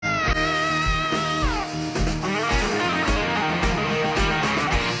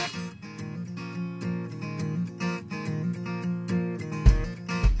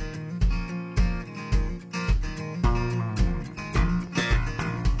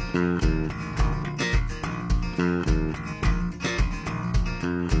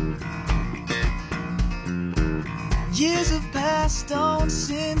Years have passed on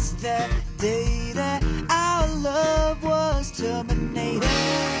since that day that our love was terminated.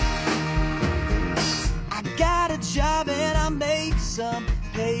 I got a job and I make some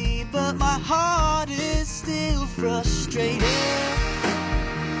pay, but my heart is still frustrated.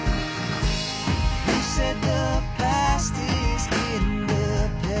 You said the past is in the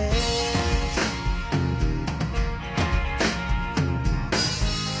past.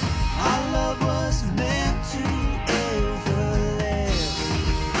 Our love was meant to everlast.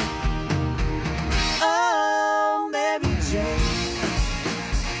 Oh, Mary Jane,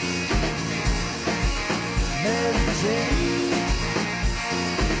 Mary Jane,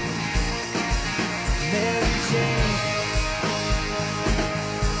 Mary Jane,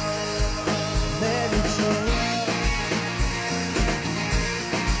 Mary Jane, Mary Jane,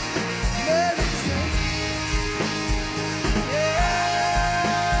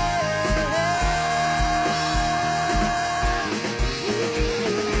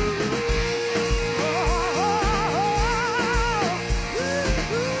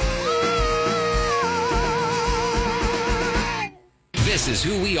 This is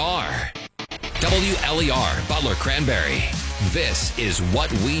who we are. WLER, Butler Cranberry. This is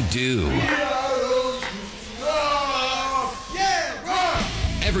what we do.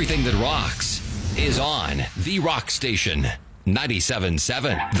 Everything that rocks is on the Rock Station.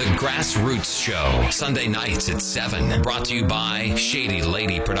 97.7, The Grassroots Show. Sunday nights at 7. Brought to you by Shady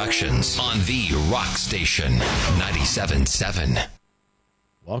Lady Productions on the Rock Station. 97.7.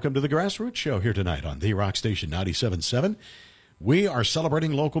 Welcome to the Grassroots Show here tonight on the Rock Station 97.7. We are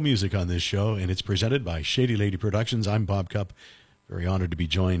celebrating local music on this show, and it's presented by Shady Lady Productions. I'm Bob Cupp. Very honored to be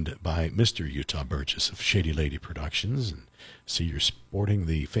joined by Mr. Utah Burgess of Shady Lady Productions. And see, you're sporting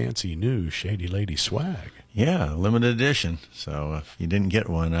the fancy new Shady Lady swag. Yeah, limited edition. So if you didn't get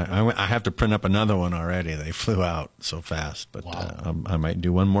one, I have to print up another one already. They flew out so fast, but wow. I might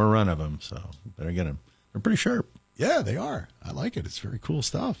do one more run of them, so better get them. They're pretty sharp. Yeah, they are. I like it. It's very cool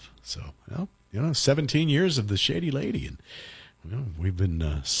stuff. So, 17 years of the Shady Lady, and we've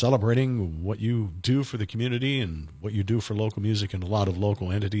been celebrating what you do for the community and what you do for local music and a lot of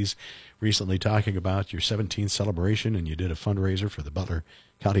local entities. Recently talking about your 17th celebration, and you did a fundraiser for the Butler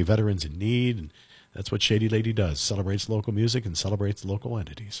County Veterans in Need. And that's what Shady Lady does, celebrates local music and celebrates local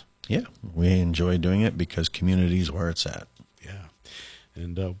entities. Yeah, we enjoy doing it because community is where it's at. Yeah,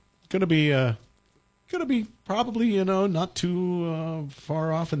 and going to be probably, not too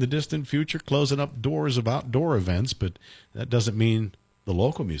far off in the distant future, closing up doors of outdoor events, but that doesn't mean the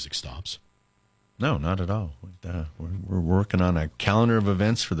local music stops. No, not at all. We're working on a calendar of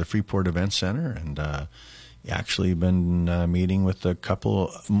events for the Freeport Event Center, and actually been meeting with a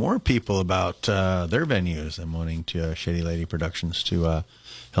couple more people about their venues and wanting to Shady Lady Productions to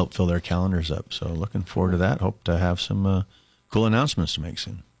help fill their calendars up. So looking forward to that. Hope to have some cool announcements to make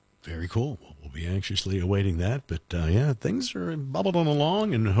soon. Very cool. We'll be anxiously awaiting that. But, things are bubbling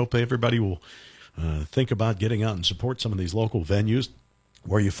along, and hope everybody will think about getting out and support some of these local venues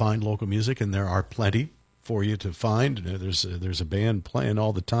where you find local music, and there are plenty for you to find. There's a band playing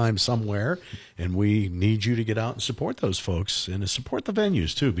all the time somewhere, and we need you to get out and support those folks and to support the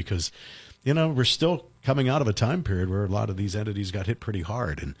venues, too, because, we're still coming out of a time period where a lot of these entities got hit pretty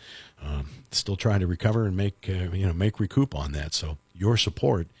hard and still trying to recover and make recoup on that. So your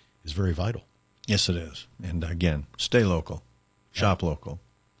support is very vital. Yes, it is. And again, stay local, shop local,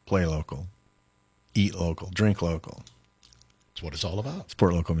 play local, eat local, drink local. That's what it's all about.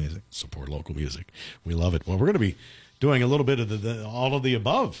 Support local music. Support local music. We love it. Well, we're going to be doing a little bit of all of the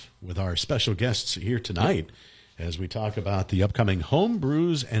above with our special guests here tonight as we talk about the upcoming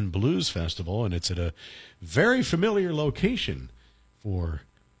Homebrews and Blues Festival, and it's at a very familiar location for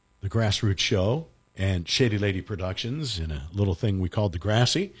the Grassroots Show and Shady Lady Productions in a little thing we called the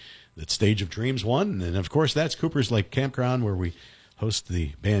Grassy, that Stage of Dreams won. And, of course, that's Cooper's Lake Campground, where we host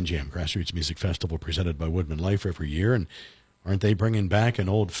the Band Jam Grassroots Music Festival presented by Woodman Life every year. And aren't they bringing back an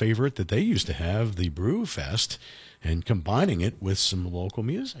old favorite that they used to have, the Brew Fest, and combining it with some local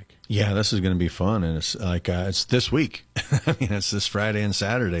music? Yeah, this is going to be fun, and it's it's this week. I mean, it's this Friday and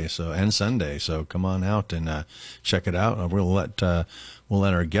Saturday, and Sunday. So come on out and check it out. We'll let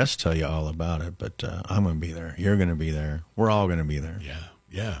our guests tell you all about it. But I'm going to be there. You're going to be there. We're all going to be there.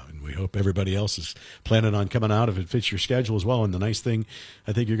 Yeah, and we hope everybody else is planning on coming out if it fits your schedule as well. And the nice thing,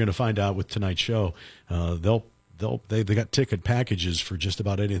 I think you're going to find out with tonight's show, they'll they got ticket packages for just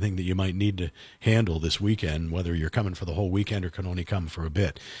about anything that you might need to handle this weekend, whether you're coming for the whole weekend or can only come for a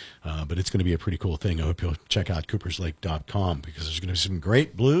bit. But it's going to be a pretty cool thing. I hope you'll check out cooperslake.com because there's going to be some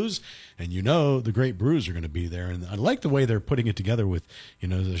great blues, and the great brews are going to be there. And I like the way they're putting it together with,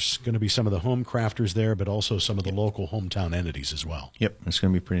 there's going to be some of the home crafters there, but also some of the local hometown entities as well. Yep, it's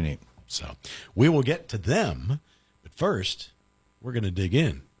going to be pretty neat. So we will get to them, but first we're going to dig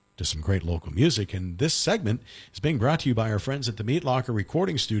in to some great local music. And this segment is being brought to you by our friends at the Meat Locker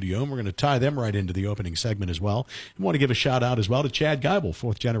Recording Studio, and we're going to tie them right into the opening segment as well. And want to give a shout out as well to Chad Geibel,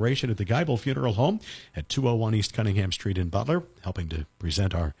 fourth generation at the Geibel Funeral Home at 201 East Cunningham Street in Butler, helping to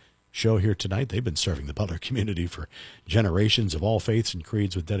present our show here tonight. They've been serving the Butler community for generations of all faiths and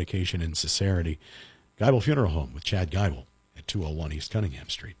creeds with dedication and sincerity. Geibel Funeral Home with Chad Geibel at 201 East Cunningham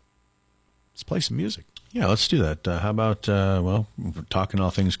Street. Let's play some music. Yeah, let's do that. How about, we're talking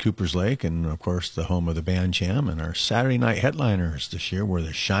all things Cooper's Lake, and, of course, the home of the band jam, and our Saturday night headliners this year were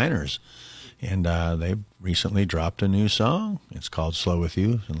the Shiners, and they recently dropped a new song. It's called Slow With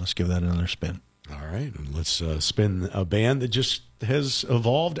You, and let's give that another spin. All right, and let's spin a band that just has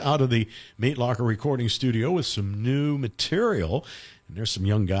evolved out of the Meat Locker Recording Studio with some new material. And there's some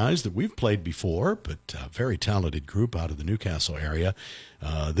young guys that we've played before, but a very talented group out of the Newcastle area.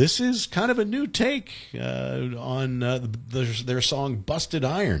 This is kind of a new take on their song Busted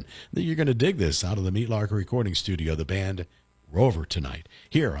Iron. You're going to dig this out of the Meat Locker Recording Studio, the band Rover, tonight,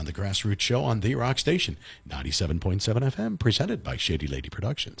 here on the Grassroots Show on The Rock Station, 97.7 FM, presented by Shady Lady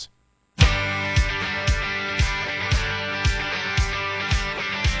Productions.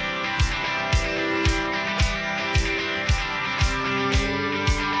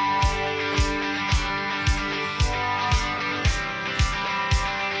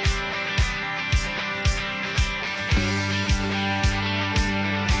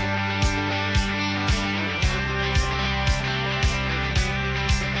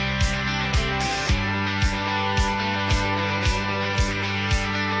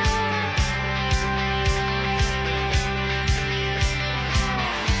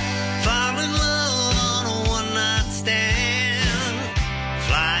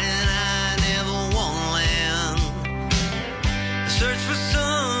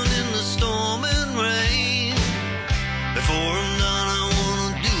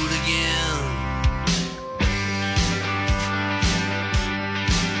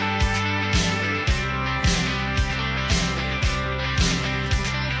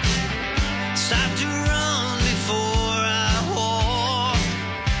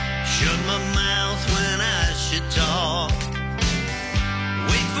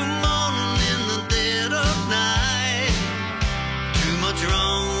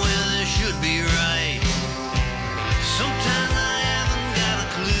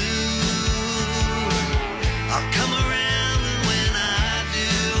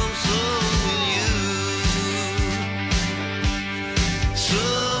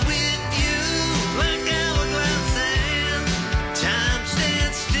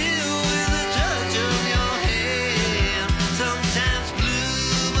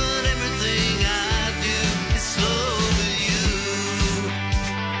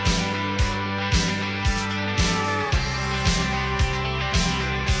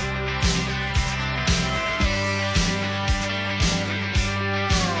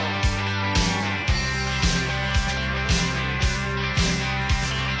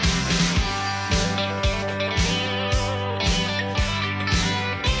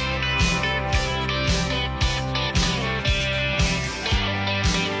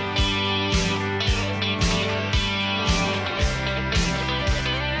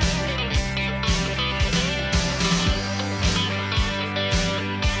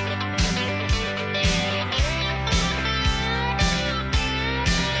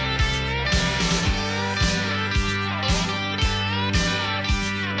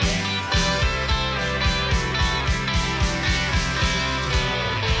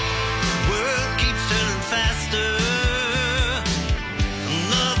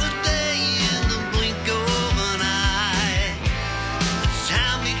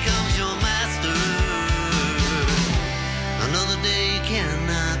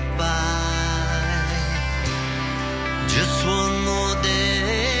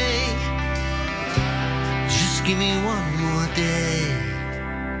 give me one more day.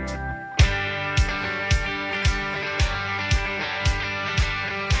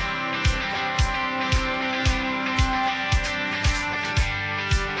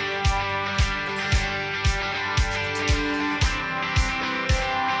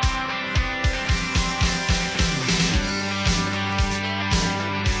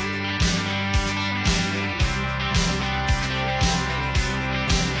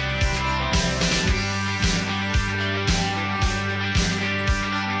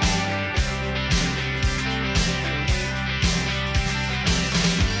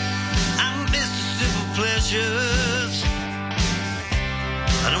 adventures.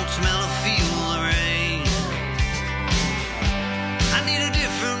 I don't smell or feel the rain. I need a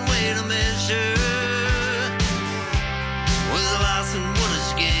different way to measure what is lost and what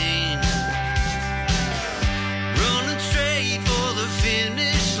is gained. Running straight for the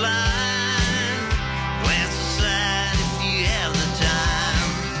finish line. Glance aside if you have the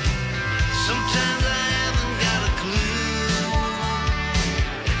time. Sometimes I haven't got a clue.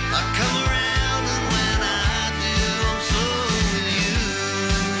 I come around and when I do, I'm so with you.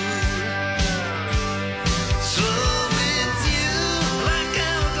 So with you, like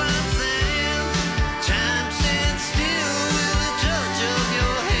hourglass sand. Time stands still with the touch of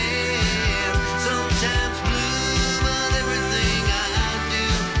your hand. Sometimes blue, but everything I do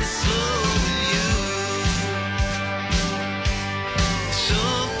is so with you.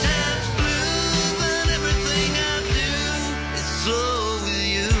 Sometimes blue, but everything I do is so with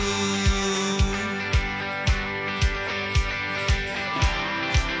you.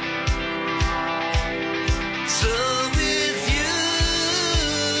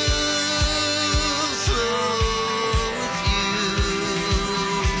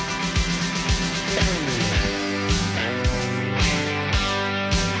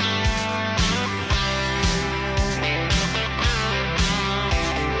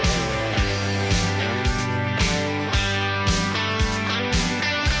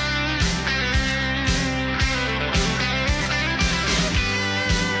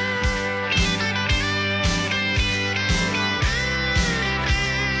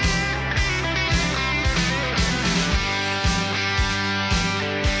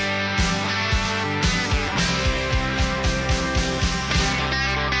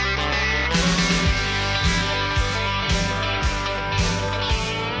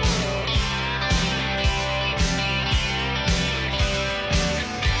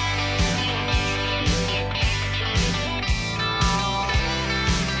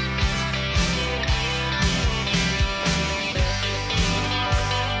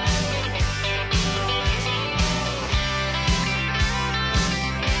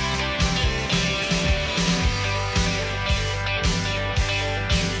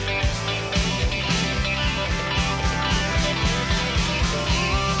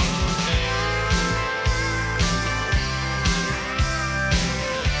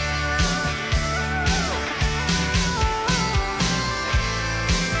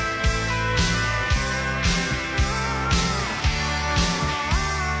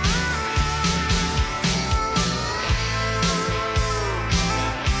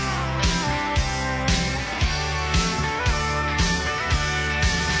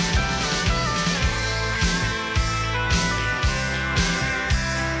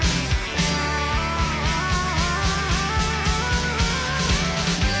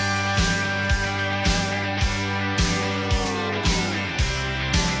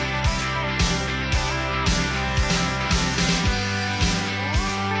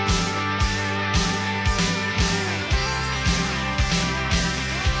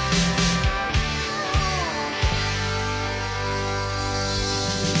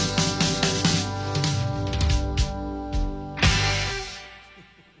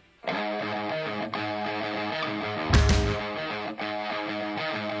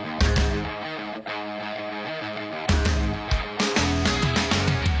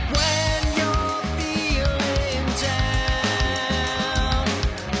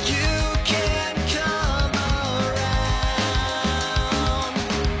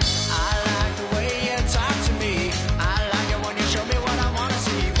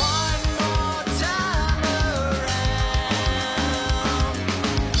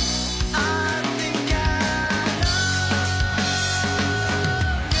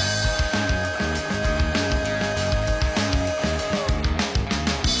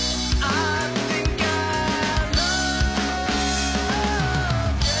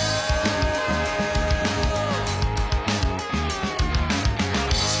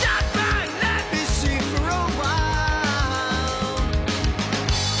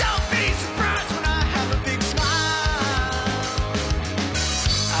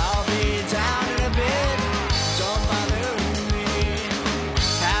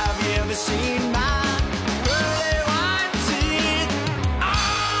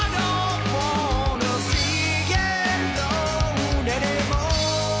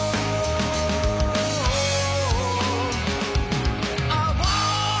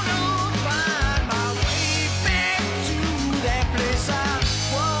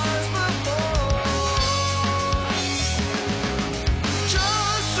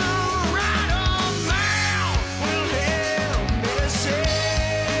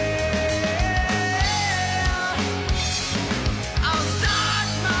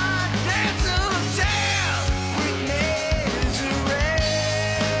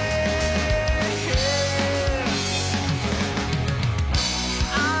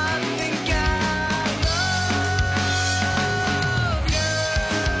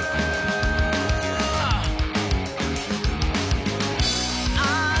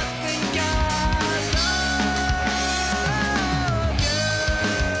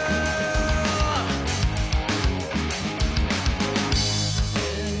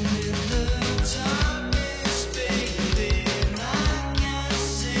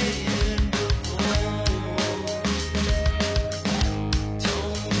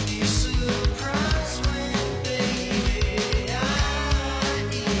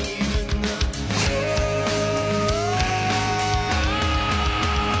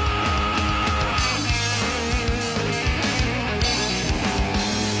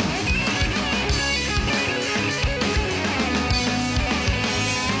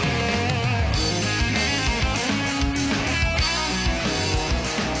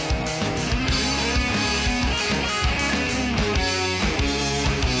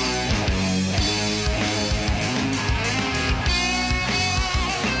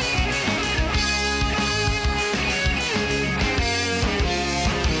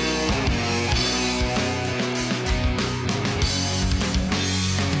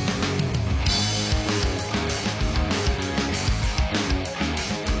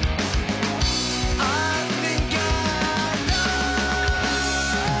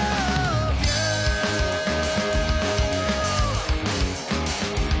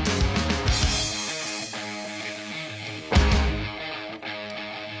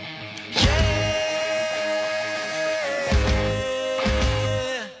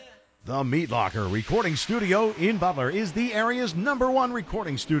 The Meat Locker Recording Studio in Butler is the area's #1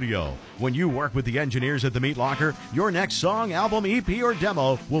 recording studio. When you work with the engineers at The Meat Locker, your next song, album, EP, or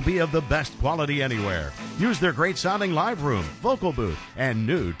demo will be of the best quality anywhere. Use their great sounding live room, vocal booth, and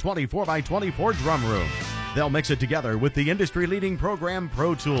new 24x24 drum room. They'll mix it together with the industry-leading program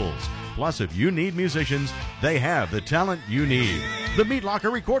Pro Tools. Plus, if you need musicians, they have the talent you need. The Meat Locker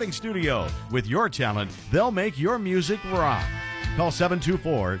Recording Studio. With your talent, they'll make your music rock. Call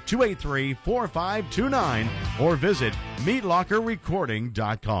 724-283-4529 or visit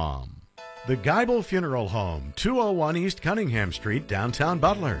meatlockerrecording.com. The Geibel Funeral Home, 201 East Cunningham Street, downtown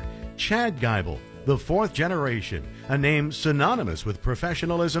Butler. Chad Geibel, the 4th generation, a name synonymous with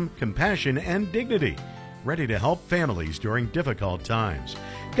professionalism, compassion, and dignity. Ready to help families during difficult times.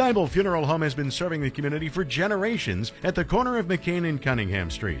 Geibel Funeral Home has been serving the community for generations at the corner of McCain and Cunningham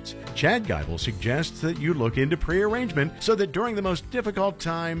Streets. Chad Geibel suggests that you look into pre-arrangement so that during the most difficult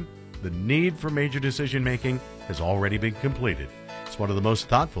time, the need for major decision-making has already been completed. It's one of the most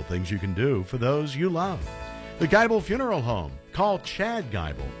thoughtful things you can do for those you love. The Geibel Funeral Home. Call Chad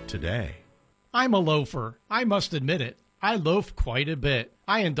Geibel today. I'm a loafer. I must admit it. I loaf quite a bit.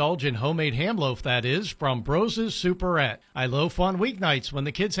 I indulge in homemade ham loaf, that is, from Bros's Superette. I loaf on weeknights when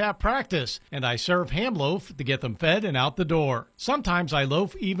the kids have practice, and I serve ham loaf to get them fed and out the door. Sometimes I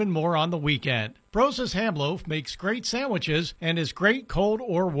loaf even more on the weekend. Bros's Ham Loaf makes great sandwiches and is great cold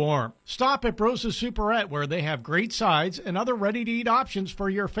or warm. Stop at Bros's Superette where they have great sides and other ready-to-eat options for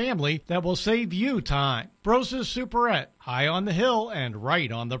your family that will save you time. Bros's Superette, high on the hill and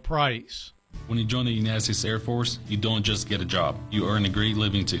right on the price. When you join the United States Air Force, you don't just get a job, you earn a great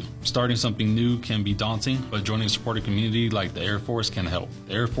living too. Starting something new can be daunting, but joining a supportive community like the Air Force can help.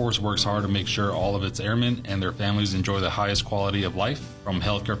 The Air Force works hard to make sure all of its airmen and their families enjoy the highest quality of life, from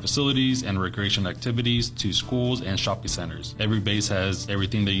healthcare facilities and recreation activities to schools and shopping centers. Every base has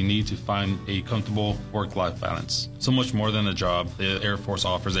everything that you need to find a comfortable work-life balance. So much more than a job, the Air Force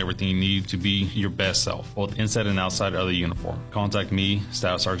offers everything you need to be your best self, both inside and outside of the uniform. Contact me,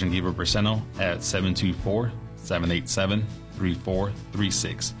 Staff Sergeant Gabriel Briseno, at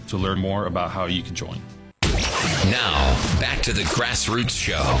 724-787-3436 to learn more about how you can join. Now, back to the Grassroots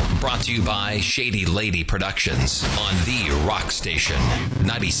Show, brought to you by Shady Lady Productions on the Rock Station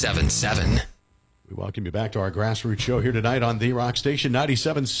 97.7. We welcome you back to our Grassroots Show here tonight on the Rock Station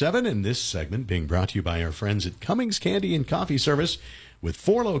 97.7, and this segment being brought to you by our friends at Cummings Candy and Coffee Service, with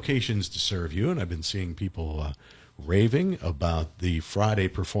 4 locations to serve you. And I've been seeing people raving about the Friday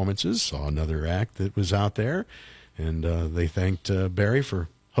performances. Saw another act that was out there, and they thanked Barry for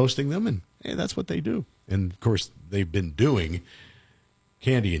hosting them, and hey, that's what they do. And of course, they've been doing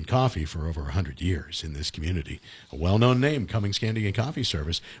candy and coffee for over 100 years in this community. A well-known name, Cummings Candy and Coffee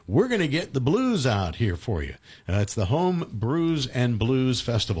Service. We're going to get the blues out here for you. It's the Homebrews and Blues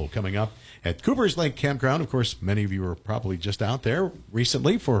Festival coming up at Cooper's Lake Campground. Of course, many of you are probably just out there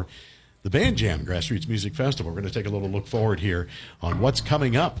recently for the Band Jam Grassroots Music Festival. We're going to take a little look forward here on what's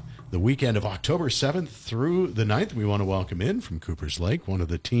coming up the weekend of October 7th through the 9th. We want to welcome in from Cooper's Lake one of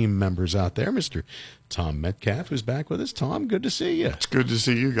the team members out there, Mr. Tom Metcalf, who's back with us. Tom, good to see you. It's good to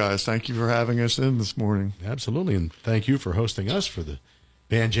see you guys. Thank you for having us in this morning. Absolutely, and thank you for hosting us for the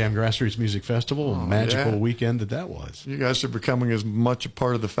Band Jam Grassroots Music Festival. Magical weekend that was. You guys are becoming as much a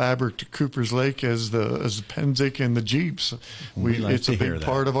part of the fabric to Cooper's Lake as the Penzic and the Jeeps. It's a big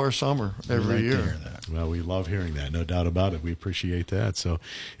part of our summer every year. Well, we love hearing that, no doubt about it. We appreciate that. So,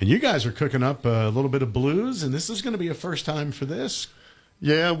 and you guys are cooking up a little bit of blues, and this is going to be a first time for this.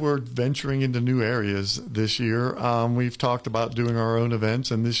 Yeah, we're venturing into new areas this year. We've talked about doing our own events,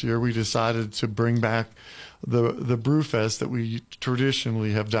 and this year we decided to bring back the brew fest that we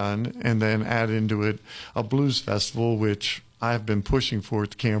traditionally have done, and then add into it a blues festival, which I've been pushing for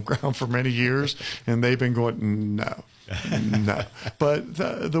at the campground for many years, and they've been going, no. But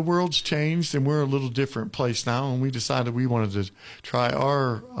the world's changed, and we're a little different place now, and we decided we wanted to try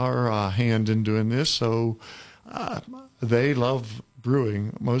our hand in doing this. So they love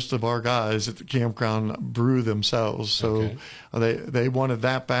brewing. Most of our guys at the campground brew themselves, so they wanted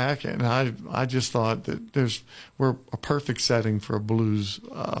that back, and I just thought that we're a perfect setting for a blues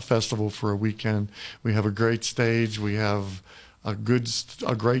festival for a weekend. We have a great stage, we have a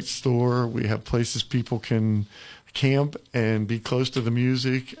great store, we have places people can camp and be close to the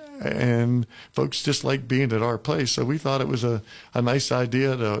music, and folks just like being at our place. So we thought it was a nice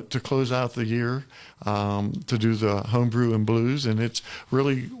idea to close out the year, to do the Homebrew and Blues, and it's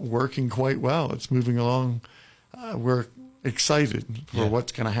really working quite well. It's moving along. We're excited for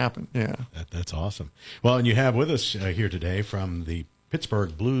what's going to happen. Yeah, that's awesome. Well, and you have with us here today from the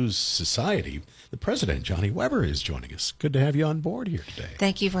Pittsburgh Blues Society. The president, Johnny Weber, is joining us. Good to have you on board here today.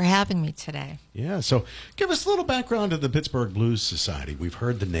 Thank you for having me today. Yeah, so give us a little background of the Pittsburgh Blues Society. We've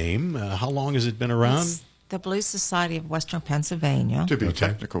heard the name. How long has it been around? It's the Blues Society of Western Pennsylvania. To be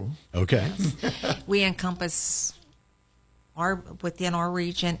technical. Okay. We encompass within our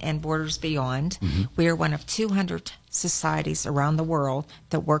region and borders beyond. We are one of 200 societies around the world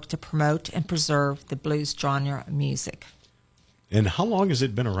that work to promote and preserve the blues genre of music. And how long has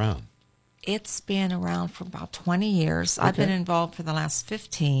it been around? It's been around for about 20 years. I've been involved for the last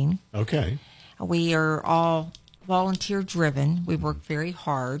 15. Okay. We are all volunteer driven. We work very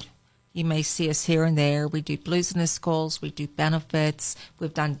hard. You may see us here and there. We do blues in the schools. We do benefits.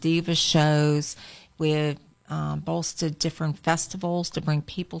 We've done diva shows. We've bolstered different festivals to bring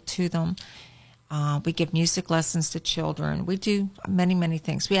people to them. We give music lessons to children. We do many, many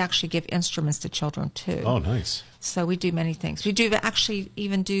things. We actually give instruments to children, too. Oh, nice. So we do many things. We do actually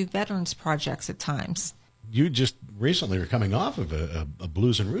even do veterans projects at times. You just recently are coming off of a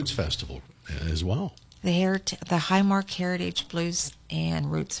Blues and Roots Festival as well. The Highmark Heritage Blues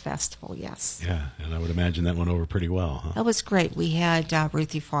and Roots Festival, yes. Yeah, and I would imagine that went over pretty well, huh? That was great. We had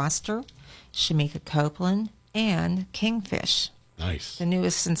Ruthie Foster, Shamika Copeland, and Kingfish, Nice. the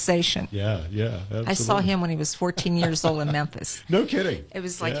newest sensation. Yeah, absolutely. I saw him when he was 14 years old in Memphis. No kidding. It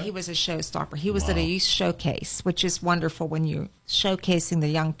was like Yeah. he was a showstopper. He was at a youth showcase, which is wonderful when you're showcasing the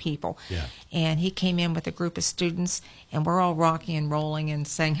young people. Yeah. And he came in with a group of students, and we're all rocking and rolling and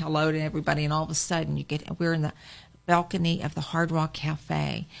saying hello to everybody. And all of a sudden, we're in the balcony of the Hard Rock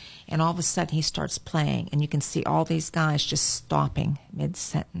Cafe, and all of a sudden he starts playing, and you can see all these guys just stopping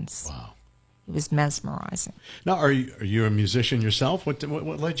mid-sentence. Wow. It was mesmerizing. Now, are you a musician yourself? What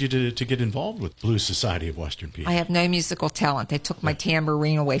led you to get involved with Blues Society of Western PA? I have no musical talent. They took my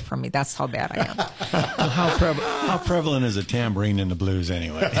tambourine away from me. That's how bad I am. Well, how prevalent is a tambourine in the blues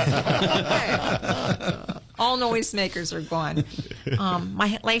anyway? All noisemakers are gone.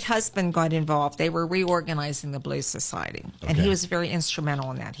 My late husband got involved. They were reorganizing the Blues Society, and Okay. he was very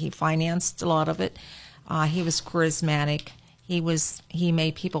instrumental in that. He financed a lot of it. He was charismatic. He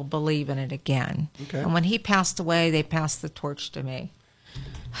made people believe in it again. Okay. And when he passed away, they passed the torch to me.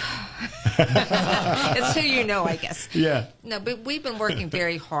 It's who you know, I guess. Yeah. No, but we've been working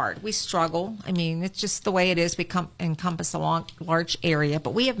very hard. We struggle. I mean, it's just the way it is. We encompass a large area,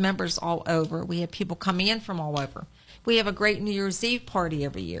 but we have members all over. We have people coming in from all over. We have a great New Year's Eve party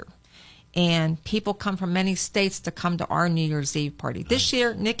every year, and people come from many states to come to our New Year's Eve party. This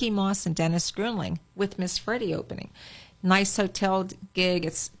year, Nikki Moss and Dennis Grunling with Miss Freddie opening. Nice hotel gig.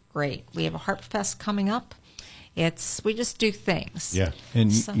 It's great. We have a Harp Fest coming up. We just do things. Yeah.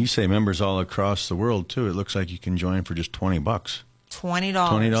 And So- you say members all across the world, too. It looks like you can join for just $20. $20.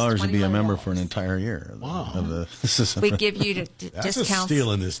 $20 to be a member for an $21. entire year. Wow. We give you That's discounts. a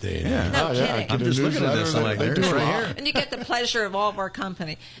steal in this day and age. Yeah. No Oh, yeah, kidding. I'm just looking at this. I'm like, They there's do right a lot. here. And you get the pleasure of all of our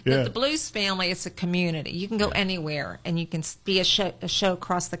company. Yeah. But the Blues family, it's a community. You can go anywhere, and you can be a show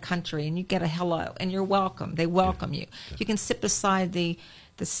across the country, and you get a hello, and you're welcome. They welcome you. You can sit beside the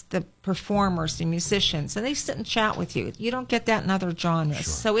performers, the musicians, and they sit and chat with you. You don't get that in other genres.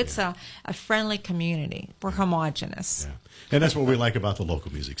 So it's a friendly community. We're homogenous. Yeah. And that's what we like about the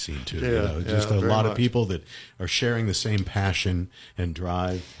local music scene, too. Yeah, Just a very lot of much. people that are sharing the same passion and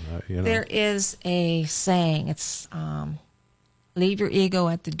drive. There is a saying, it's leave your ego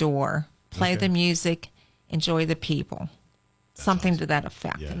at the door, play the music, enjoy the people. Something to that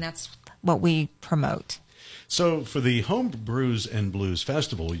effect. Yeah. And that's what we promote. So for the Homebrews and Blues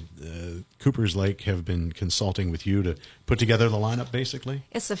Festival, Cooper's Lake have been consulting with you to put together the lineup, basically?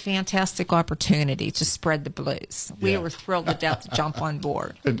 It's a fantastic opportunity to spread the blues. We Yeah. were thrilled to death to jump on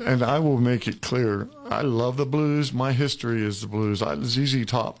board. And I will make it clear, I love the blues. My history is the blues. ZZ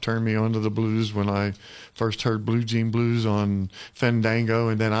Top turned me onto the blues when I first heard Blue Jean Blues on Fandango,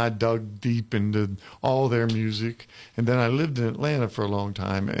 and then I dug deep into all their music. And then I lived in Atlanta for a long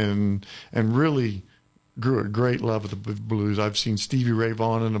time and really grew a great love of the blues. I've seen Stevie Ray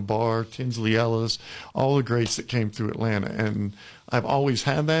Vaughan in a bar, Tinsley Ellis, all the greats that came through Atlanta. And I've always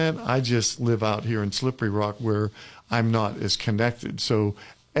had that. I just live out here in Slippery Rock where I'm not as connected. So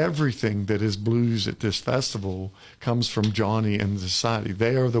everything that is blues at this festival comes from Johnny and the society.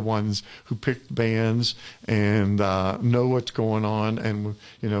 They are the ones who pick bands and know what's going on, and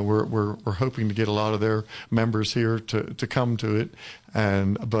we're hoping to get a lot of their members here to come to it.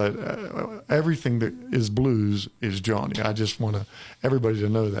 But everything that is blues is Johnny. I just want everybody to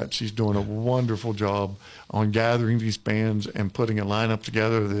know that she's doing a wonderful job on gathering these bands and putting a lineup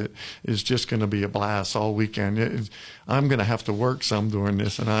together that is just going to be a blast all weekend. I'm going to have to work some during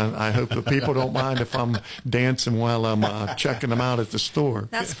this, and I hope the people don't mind if I'm dancing while I'm checking them out at the store.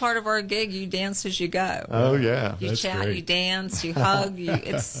 That's part of our gig. You dance as you go. Oh yeah, You That's chat, great. you dance, you hug.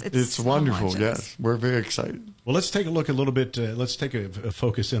 It's wonderful. so much. Yes, we're very excited. Well, let's take a look a little bit. Let's take a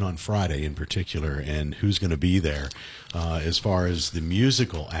focus in on Friday in particular and who's going to be there as far as the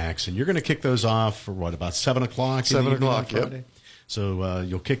musical acts. And you're going to kick those off for what, about 7 o'clock? 7 o'clock, Friday? yep. So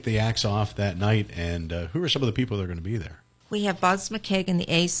you'll kick the acts off that night. And who are some of the people that are going to be there? We have Bubs McKaig and the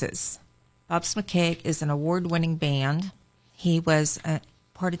Aces. Bubs McKaig is an award-winning band. He was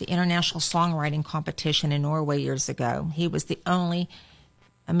part of the International Songwriting Competition in Norway years ago. He was the only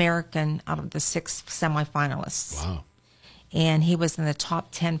American out of the 6 semifinalists. Wow. And he was in the top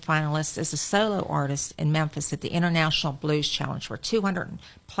 10 finalists as a solo artist in Memphis at the International Blues Challenge, where 200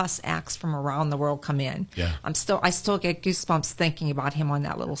 plus acts from around the world come in. Yeah. I still get goosebumps thinking about him on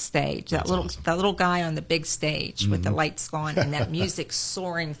that little stage. That's awesome. That little guy on the big stage with the lights on and that music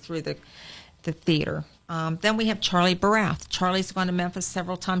soaring through the theater. Then we have Charlie Barath. Charlie's gone to Memphis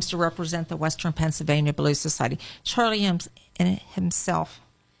several times to represent the Western Pennsylvania Blues Society. Charlie himself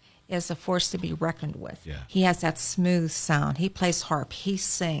is a force to be reckoned with. Yeah. He has that smooth sound. He plays harp. He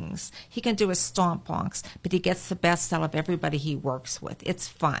sings. He can do his stomp bonks, but he gets the best out of everybody he works with. It's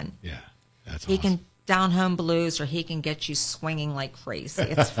fun. Yeah, that's He awesome. can down home blues, or he can get you swinging like crazy.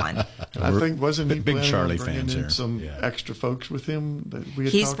 It's fun. I think wasn't he big planning Charlie on bringing fans in here. some Yeah. extra folks with him that we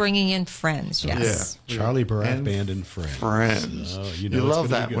had He's talked- bringing in friends. Yes. Yeah. Charlie Baratt And Band and Friends. friends. Oh, you know it's love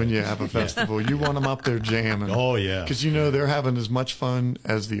gonna that be when good. you have a festival. You want them up there jamming. Oh, yeah. Because you know they're having as much fun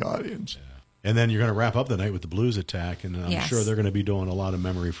as the audience. And then you're going to wrap up the night with the Blues Attack, and I'm Yes. sure they're going to be doing a lot of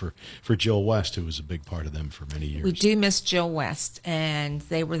memory for Jill West, who was a big part of them for many years. We do miss Jill West, and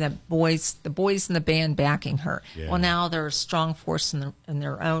they were the boys in the band backing her. Yeah. Well, now they're a strong force in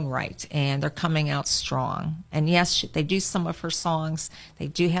their own right, and they're coming out strong. And yes, they do some of her songs. They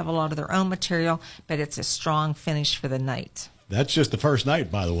do have a lot of their own material, but it's a strong finish for the night. That's just the first night,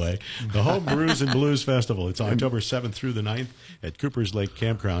 by the way. The Homebrews and Blues Festival. It's October 7th through the 9th at Cooper's Lake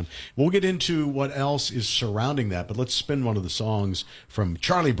Campground. We'll get into what else is surrounding that, but let's spin one of the songs from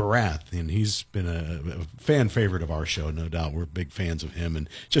Charlie Barath. And he's been a fan favorite of our show, no doubt. We're big fans of him and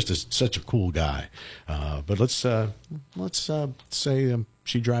just such a cool guy. But let's say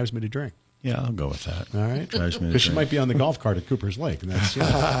She Drives Me to Drink. Yeah, I'll go with that. All right, Drives me to because she drink. might be on the golf cart at Cooper's Lake, and that's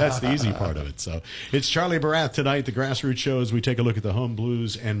the easy part of it. So it's Charlie Barath tonight, the Grassroots Show, as we take a look at the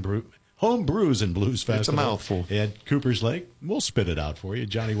Homebrews and Blues Festival. It's a mouthful. At Cooper's Lake. We'll spit it out for you.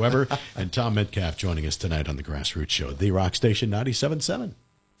 Johnny Weber and Tom Metcalf joining us tonight on the Grassroots Show, the Rock Station 97.7.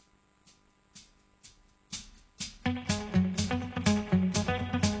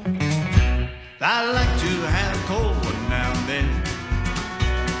 I like to have a cold one now and then.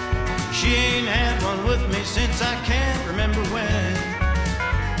 She ain't had one with me since I can't remember when.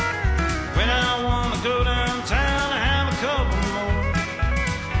 When I wanna go downtown and have a couple more,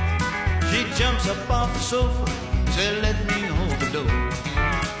 she jumps up off the sofa, said let me hold the door.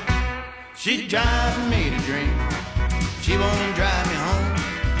 She driving me to drink, she won't drive me home.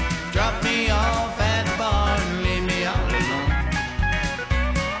 Drop me off at the bar and leave me all alone.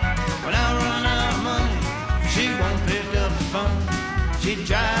 When I run out of money, she won't pick up the phone. She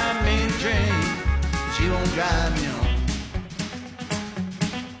drive me to drink, she won't drive me home.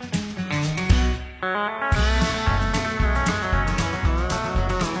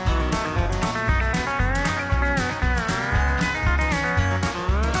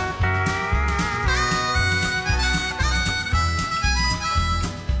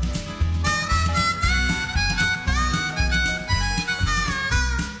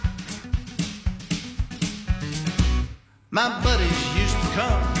 My buddies used to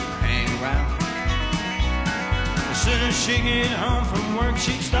come hang around. As soon as she get home from work,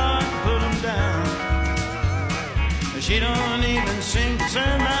 she'd start to put them down. She don't even seem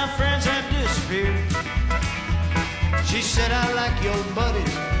concerned my friends have disappeared. She said, I like your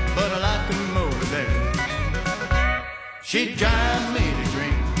buddies, but I like them more today. She drives me to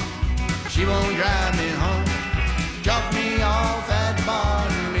drink, she won't drive me home. Drop me off at the bar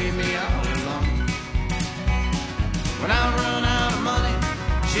and leave me all alone. When I run out of money,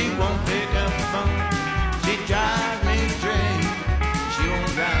 she won't pick up the phone. She drives me to drink, she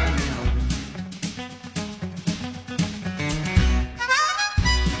won't drive me home.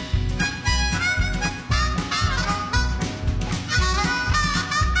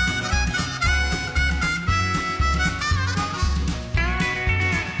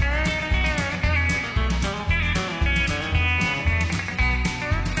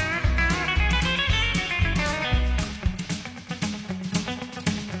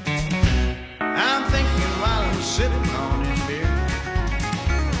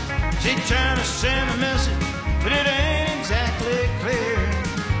 She trying to send a message, but it ain't exactly clear.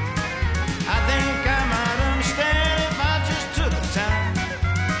 I think I might understand if I just took the time.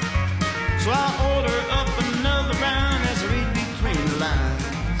 So I order up another round as I read between the lines.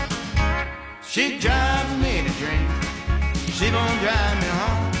 She drives me to drink, she gon' drive me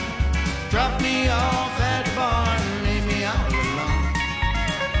home, drop me off at the bar and leave me all alone.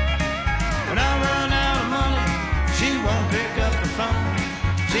 When I run out of money, she won't pick up the phone.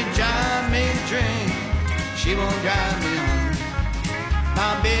 She drives me to drink, she won't drive me home.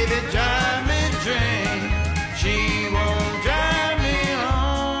 My baby drives me to drink, she won't drive me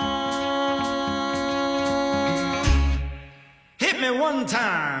home. Hit me one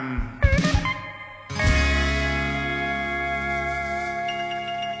time.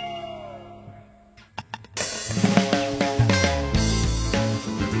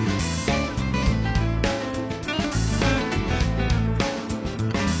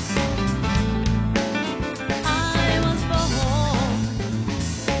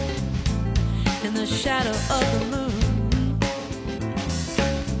 Shadow of the moon.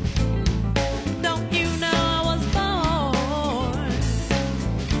 Don't you know I was born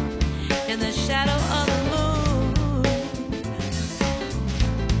in the shadow of the moon?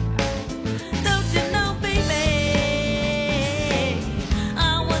 Don't you know, baby, I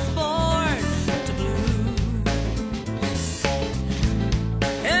was born to blues.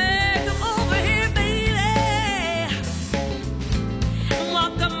 Hey, come over here, baby,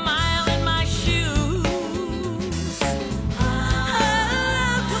 walk a mile in my shoes.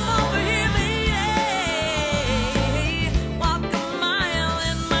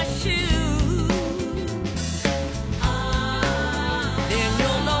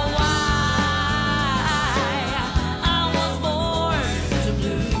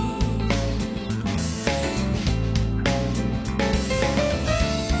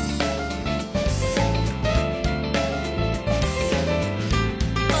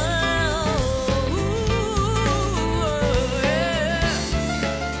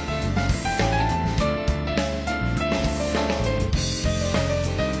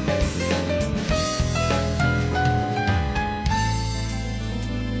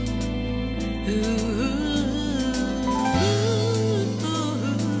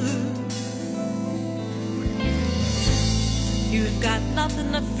 You've got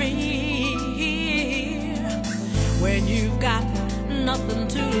nothing to fear when you've got nothing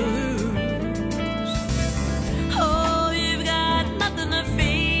to lose. Oh, you've got nothing to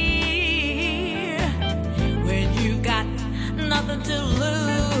fear when you've got nothing to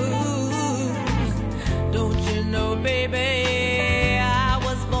lose. Don't you know, baby, I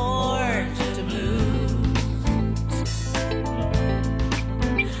was born to blues.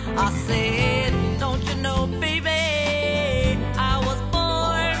 I said, don't you know, baby,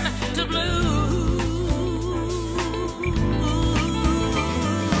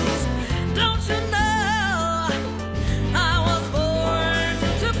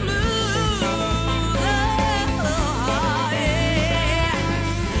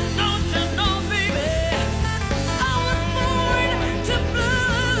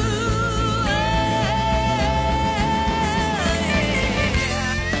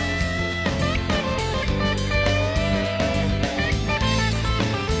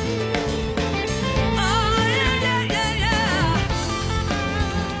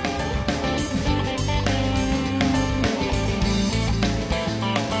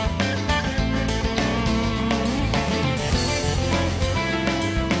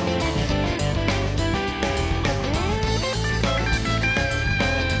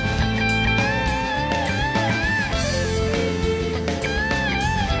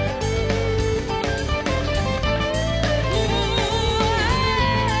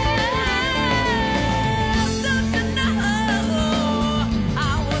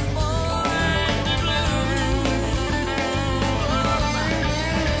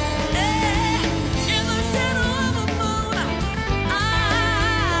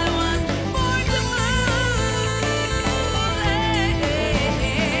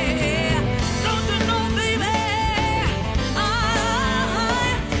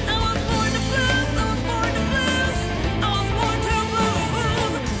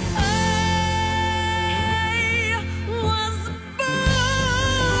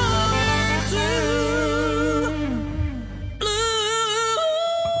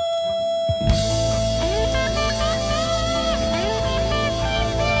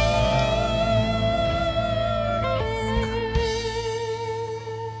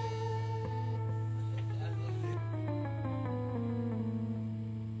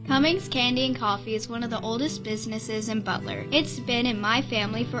 Cummings Candy and Coffee is one of the oldest businesses in Butler. It's been in my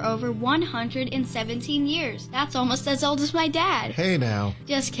family for over 117 years. That's almost as old as my dad. Hey now.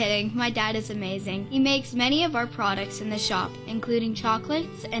 Just kidding. My dad is amazing. He makes many of our products in the shop, including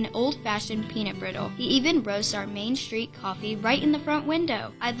chocolates and old-fashioned peanut brittle. He even roasts our Main Street coffee right in the front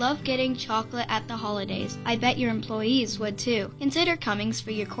window. I love getting chocolate at the holidays. I bet your employees would too. Consider Cummings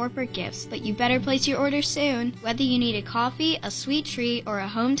for your corporate gifts, but you better place your order soon. Whether you need a coffee, a sweet treat, or a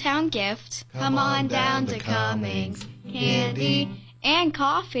hometown gift, come on down to Cummings. Candy and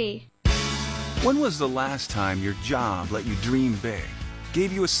coffee. When was the last time your job let you dream big,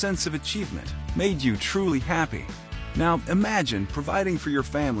 gave you a sense of achievement, made you truly happy? Now imagine providing for your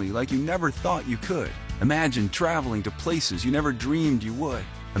family like you never thought you could. Imagine traveling to places you never dreamed you would.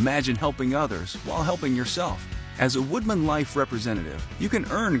 Imagine helping others while helping yourself. As a Woodman Life representative, you can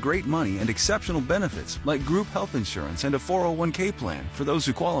earn great money and exceptional benefits like group health insurance and a 401k plan for those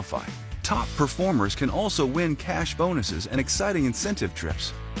who qualify. Top performers can also win cash bonuses and exciting incentive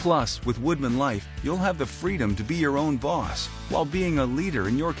trips. Plus, with Woodman Life, you'll have the freedom to be your own boss while being a leader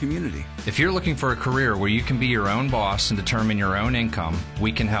in your community. If you're looking for a career where you can be your own boss and determine your own income,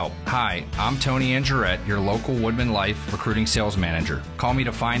 we can help. Hi, I'm Tony Angerette, your local Woodman Life recruiting sales manager. Call me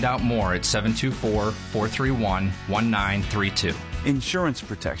to find out more at 724-431-1932. Insurance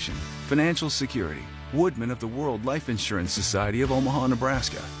protection, financial security. Woodman of the World Life Insurance Society of Omaha,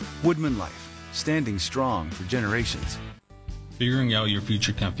 Nebraska. Woodman Life, standing strong for generations. Figuring out your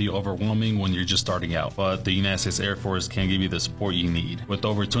future can feel overwhelming when you're just starting out, but the United States Air Force can give you the support you need. With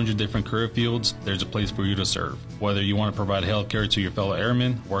over 200 different career fields, there's a place for you to serve. Whether you want to provide health care to your fellow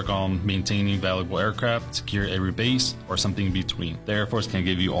airmen, work on maintaining valuable aircraft, secure every base, or something in between, the Air Force can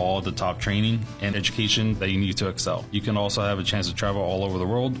give you all the top training and education that you need to excel. You can also have a chance to travel all over the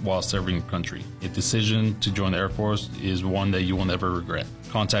world while serving your country. A decision to join the Air Force is one that you will never regret.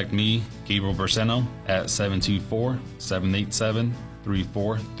 Contact me, Gabriel Berseno, at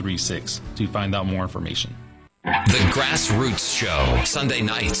 724-787-3436 to find out more information. The Grassroots Show, Sunday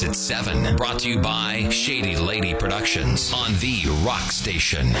nights at 7. Brought to you by Shady Lady Productions on the Rock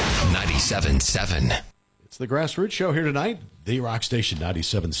Station 97.7. It's the Grassroots Show here tonight, the Rock Station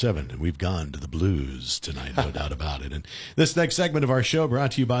 97.7. And we've gone to the blues tonight, no doubt about it. And this next segment of our show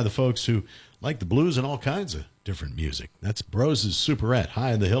brought to you by the folks who like the blues and all kinds of different music. That's Bros' Superette,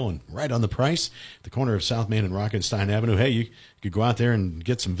 high on the hill and right on the price, at the corner of South Main and Rockenstein Avenue. Hey, you could go out there and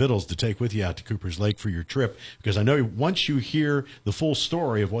get some vittles to take with you out to Cooper's Lake for your trip, because I know once you hear the full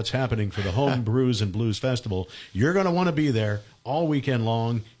story of what's happening for the Homebrews and Blues Festival, you're going to want to be there all weekend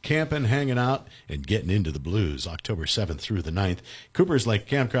long, camping, hanging out, and getting into the blues, October 7th through the 9th. Cooper's Lake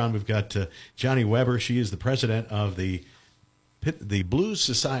Campground, we've got Johnny Weber. She is the president of the Blues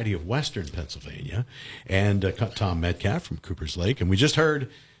Society of Western Pennsylvania, and Tom Metcalf from Cooper's Lake. And we just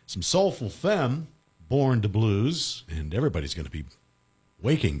heard some Soulful Femme, Born to Blues, and everybody's going to be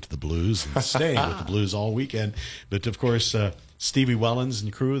waking to the blues and staying with the blues all weekend. But, of course, Stevie Wellens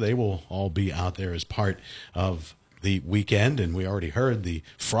and crew, they will all be out there as part of the weekend, and we already heard the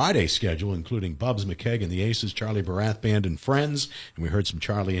Friday schedule, including Bubs McKeag and the Aces, Charlie Barath Band and Friends, and we heard some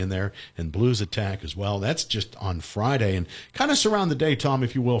Charlie in there, and Blues Attack as well. That's just on Friday, and kind of surround the day, Tom,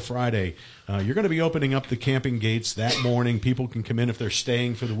 if you will, Friday. You're going to be opening up the camping gates that morning. People can come in if they're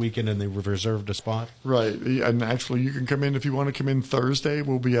staying for the weekend and they've reserved a spot. Right, and actually you can come in if you want to come in Thursday.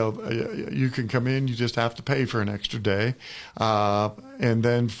 We'll be you can come in. You just have to pay for an extra day, and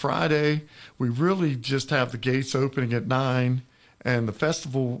then Friday we really just have the gates opening at 9, and the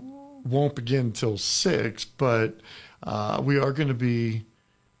festival won't begin until 6. But we are going to be.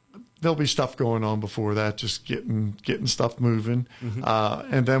 There'll be stuff going on before that, just getting stuff moving.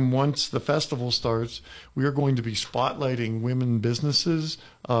 Mm-hmm. And then once the festival starts, we are going to be spotlighting women businesses,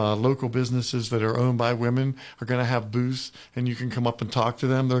 local businesses that are owned by women are going to have booths, and you can come up and talk to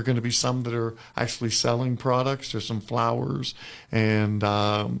them. There are going to be some that are actually selling products. There's some flowers. And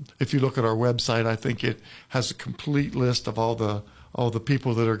if you look at our website, I think it has a complete list of all the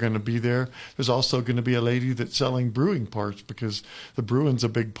people that are going to be there. There's also going to be a lady that's selling brewing parts, because the brewing's a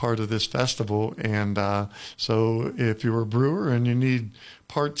big part of this festival. And so if you're a brewer and you need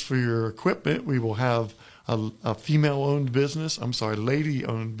parts for your equipment, we will have a female-owned business,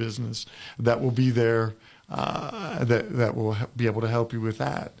 lady-owned business that will be there that will be able to help you with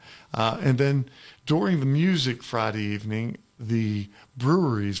that. And then during the music Friday evening, the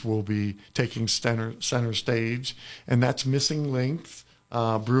breweries will be taking center stage, and that's Missing Length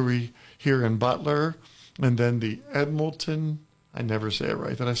Brewery here in Butler, and then the Edmonton I never say it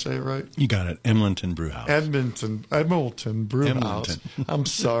right. Did I say it right? You got it. Emlenton Brew House. Edmonton Brew House. I'm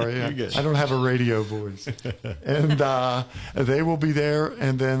sorry. I don't have a radio voice. And they will be there.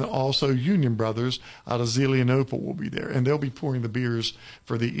 And then also Union Brothers out of Zelienople will be there. And they'll be pouring the beers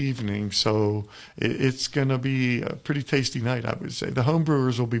for the evening. So it's going to be a pretty tasty night, I would say. The home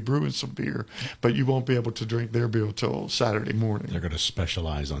brewers will be brewing some beer, but you won't be able to drink their beer till Saturday morning. They're going to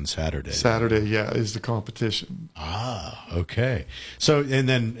specialize on Saturday. Saturday, yeah, is the competition. Ah, okay. So, and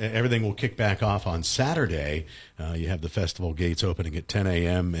then everything will kick back off on Saturday. You have the festival gates opening at 10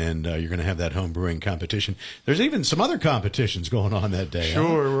 a.m., and you're going to have that home brewing competition. There's even some other competitions going on that day.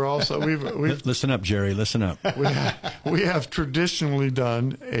 Sure. Huh? We're also we've Listen up, Jerry. Listen up. we have traditionally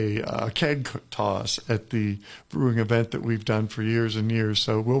done a keg toss at the brewing event that we've done for years and years.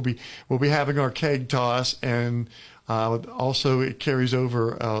 So we'll be having our keg toss, and also it carries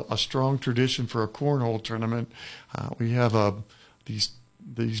over a strong tradition for a cornhole tournament. We have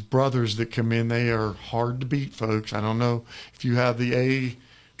these brothers that come in. They are hard to beat, folks. I don't know if you have the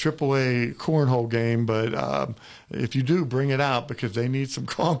AAA cornhole game, but if you do, bring it out because they need some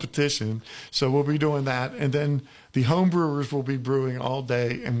competition. So we'll be doing that. And then the home brewers will be brewing all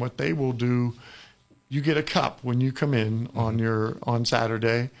day. And what they will do, you get a cup when you come in on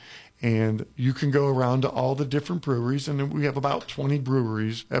Saturday, and you can go around to all the different breweries. And then we have about 20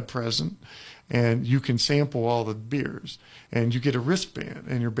 breweries at present. And you can sample all the beers, and you get a wristband,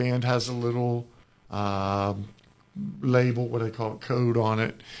 and your band has a little label, what do they call it, code on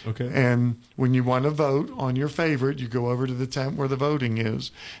it. Okay. And when you want to vote on your favorite, you go over to the tent where the voting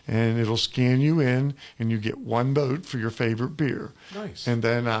is, and it'll scan you in, and you get one vote for your favorite beer. Nice. And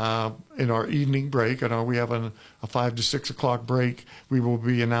then in our evening break, I know we have a 5 to 6 o'clock break, we will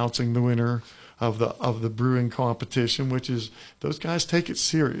be announcing the winner of the brewing competition, which is those guys take it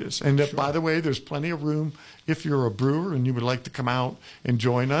serious. And by the way, there's plenty of room if you're a brewer and you would like to come out and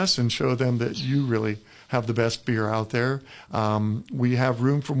join us and show them that you really have the best beer out there. We have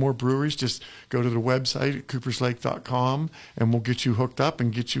room for more breweries. Just go to the website at cooperslake.com and we'll get you hooked up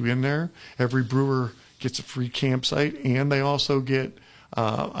and get you in there. Every brewer gets a free campsite, and they also get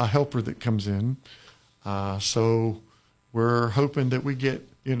a helper that comes in. So we're hoping that we get,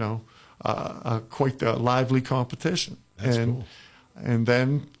 quite the lively competition. That's cool. And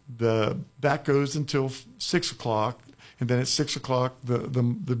then that goes until 6 o'clock. And then at 6 o'clock,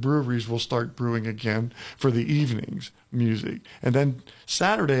 the breweries will start brewing again for the evening's music. And then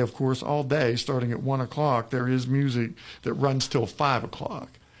Saturday, of course, all day, starting at 1 o'clock, there is music that runs till 5 o'clock.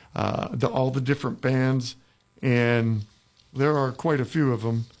 All the different bands, and there are quite a few of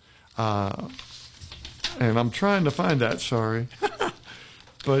them. And I'm trying to find that, sorry.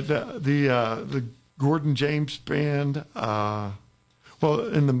 But the Gordon James Band, in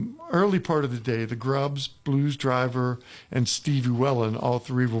the early part of the day, the Grubs, Blues Driver, and Stevie Wellen, all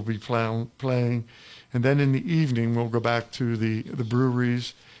three will be playing. And then in the evening, we'll go back to the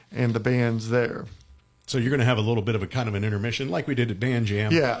breweries and the bands there. So you're going to have a little bit of a kind of an intermission like we did at Band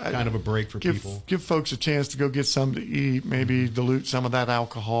Jam. Yeah. Kind of a break for people. Give folks a chance to go get something to eat, maybe dilute some of that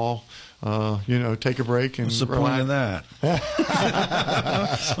alcohol. Take a break and what's the point of that?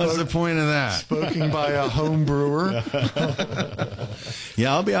 What's the point of that? Spoken by a home brewer.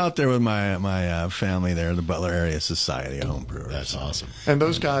 Yeah, I'll be out there with my family there, the Butler Area Society of Home Brewers. That's awesome. And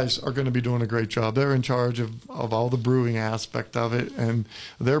those guys are going to be doing a great job. They're in charge of all the brewing aspect of it, and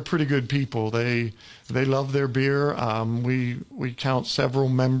they're pretty good people. They love their beer. We count several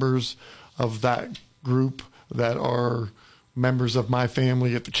members of that group that are members of my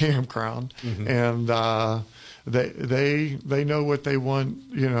family at the campground, and they know what they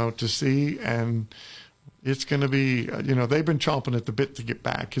want to see, and it's going to be they've been chomping at the bit to get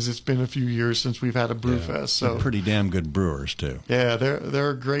back because it's been a few years since we've had a brew fest. So they're pretty damn good brewers too. Yeah,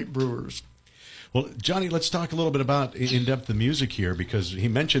 they're great brewers. Well, Johnny, let's talk a little bit about in depth the music here, because he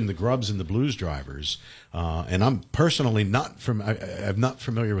mentioned the Grubs and the Blues Drivers, and I'm personally I'm not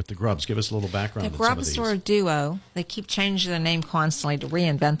familiar with the Grubs. Give us a little background. The on some of Grubs these. were a duo. They keep changing their name constantly to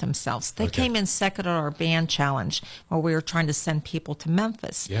reinvent themselves. They came in second at our band challenge where we were trying to send people to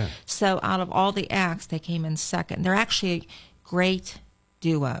Memphis. Yeah. So out of all the acts, they came in second. They're actually a great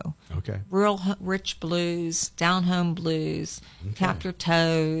duo. Okay. Real rich blues, down home blues, tap your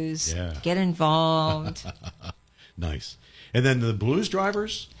toes, get involved. Nice. And then the Blues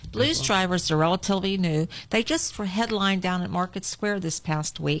Drivers? Blues Drivers are relatively new. They just were headlined down at Market Square this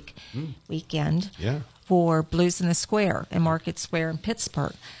past weekend for Blues in the Square in Market Square in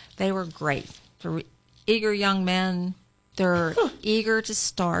Pittsburgh. They were great. They're eager young men. They're eager to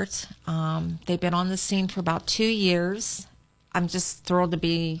start. They've been on the scene for about 2 years. I'm just thrilled to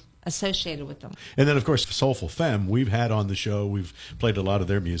be associated with them. And then, of course, Soulful Femme, we've had on the show. We've played a lot of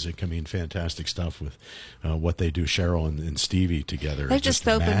their music. I mean, fantastic stuff with what they do, Cheryl and Stevie together. They just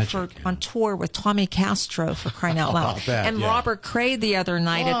opened on tour with Tommy Castro, for crying out loud. And Robert Cray the other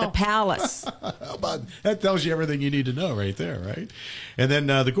night at the Palace. That tells you everything you need to know right there, right? And then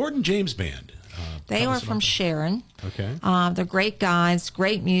the Gordon James Band. They are from Sharon. Okay. They're great guys,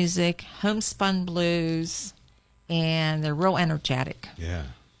 great music, homespun blues, and they're real energetic. Yeah.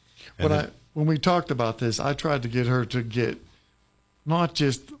 When we talked about this, I tried to get her to get not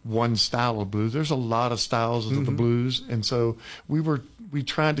just one style of blues. There's a lot of styles of the blues, and so we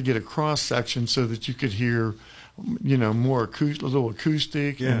tried to get a cross section so that you could hear, more a little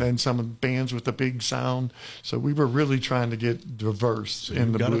acoustic, and then some of the bands with the big sound. So we were really trying to get diverse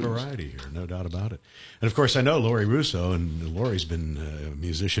in the blues. You've got a variety here, no doubt about it. And of course, I know Lori Russo, and Lori's been a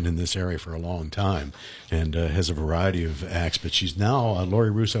musician in this area for a long time, and has a variety of acts. But she's now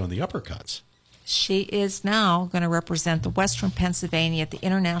Lori Russo in the Uppercuts. She is now going to represent the Western Pennsylvania at the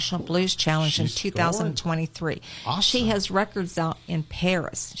International Blues Challenge in 2023. Awesome. She has records out in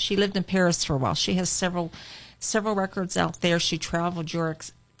Paris. She lived in Paris for a while. She has several records out there. She traveled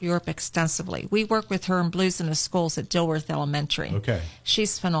Europe extensively. We work with her in Blues in the Schools at Dilworth Elementary. Okay.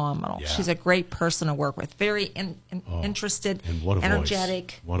 She's phenomenal. Yeah. She's a great person to work with. Very interested, and what a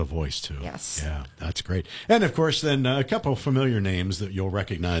energetic. Voice. What a voice, too. Yes. Yeah, that's great. And, of course, then a couple of familiar names that you'll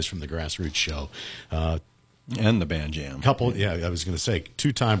recognize from the Grassroots Show. And the Band Jam. I was going to say,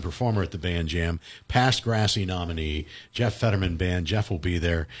 two-time performer at the Band Jam, past Grassy nominee, Jeff Fetterman Band. Jeff will be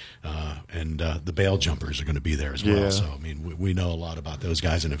there, and the Bail Jumpers are going to be there as well. So, I mean, we know a lot about those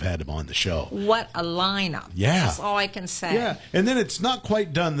guys and have had them on the show. What a lineup. Yeah. That's all I can say. Yeah, and then it's not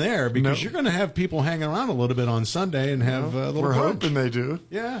quite done there because you're going to have people hanging around a little bit on Sunday and have a little We're brunch. hoping they do.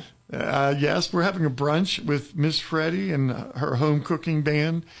 Yeah. Yes, we're having a brunch with Miss Freddie and her home cooking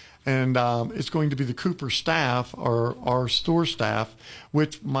band. And it's going to be the Cooper staff, our store staff,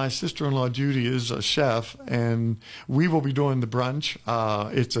 which my sister-in-law Judy is a chef, and we will be doing the brunch.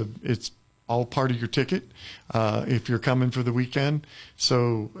 It's all part of your ticket if you're coming for the weekend.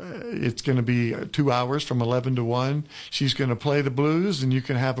 So it's going to be 2 hours from 11 to 1. She's going to play the blues, and you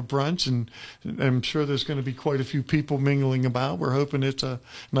can have a brunch, and I'm sure there's going to be quite a few people mingling about. We're hoping it's a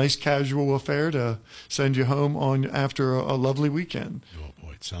nice casual affair to send you home after a lovely weekend.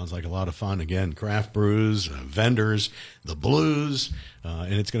 It sounds like a lot of fun. Again, craft brews, vendors, the blues,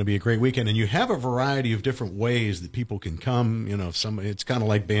 and it's going to be a great weekend. And you have a variety of different ways that people can come. It's kind of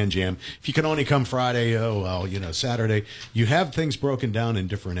like Band Jam. If you can only come Friday, Saturday, you have things broken down in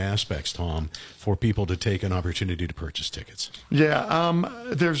different aspects, Tom, for people to take an opportunity to purchase tickets. Yeah,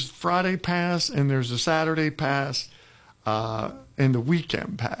 there's Friday pass and there's a Saturday pass and the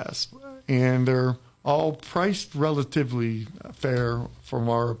weekend pass, and they're all priced relatively fair from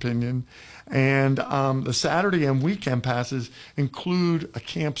our opinion. And the Saturday and weekend passes include a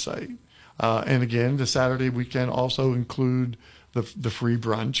campsite. And again, the Saturday weekend also include the free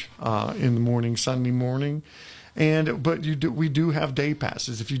brunch in the morning, Sunday morning. But we do have day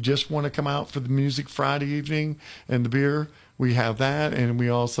passes. If you just want to come out for the music Friday evening and the beer, we have that. And we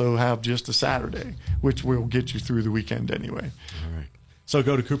also have just a Saturday, which will get you through the weekend anyway. All right. So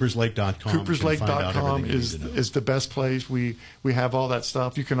go to cooperslake.com. Cooperslake.com is the best place. We have all that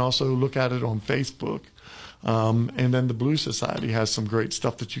stuff. You can also look at it on Facebook. And then the Blues Society has some great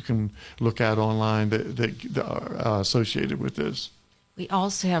stuff that you can look at online that are associated with this. We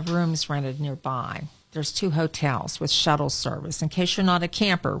also have rooms rented nearby. There's 2 hotels with shuttle service. In case you're not a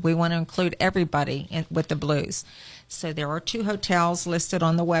camper, we want to include everybody with the blues. So there are 2 hotels listed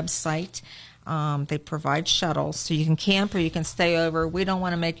on the website. They provide shuttles, so you can camp or you can stay over. We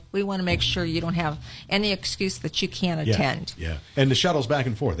want to make sure you don't have any excuse that you can't attend. Yeah, and the shuttles back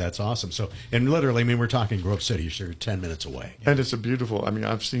and forth. That's awesome. So, and literally, we're talking Grove City. You're 10 minutes away. And it's a beautiful.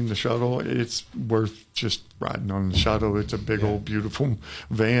 I've seen the shuttle. It's worth just riding on the shuttle. It's a big old beautiful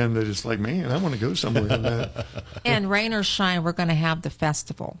van that is like, man, I want to go somewhere in that. And rain or shine, we're going to have the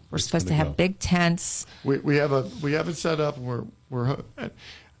festival. We're supposed to have big tents. We have it set up. We're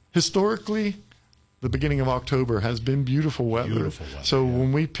historically, the beginning of October has been beautiful weather. So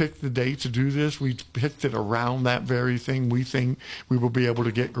when we picked the date to do this, we picked it around that very thing. We think we will be able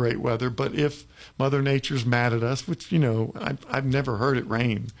to get great weather. But if Mother Nature's mad at us, which, I've never heard it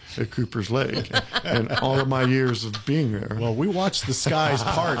rain at Cooper's Lake in all of my years of being there. Well, we watched the skies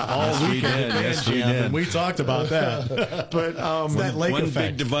part all weekend. Yes, we did. And we talked about that. But that lake one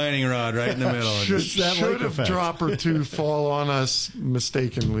effect. Big divining rod right in the middle. Should a drop or two fall on us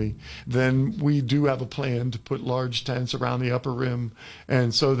mistakenly, then we do have a plan to put large tents around the upper rim,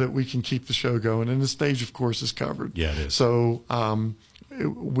 and so that we can keep the show going. And the stage, of course, is covered. Yeah, it is. So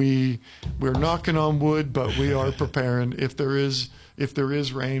we're knocking on wood, but we are preparing. If there is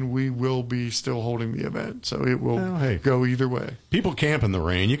rain, we will be still holding the event, so it will go either way. People camp in the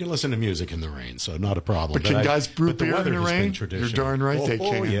rain. You can listen to music in the rain, so not a problem. But can guys brew beer in the has rain? been traditional. You're darn right they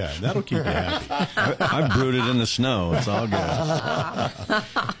can. Oh, yeah, that'll keep you happy. I've brewed it in the snow. It's all good.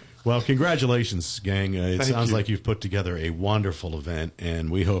 Well, congratulations, gang. It Thank sounds you. like you've put together a wonderful event, and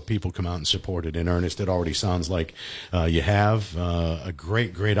we hope people come out and support it in earnest. It already sounds like you have a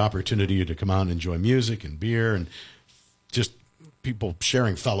great opportunity to come out and enjoy music and beer and just people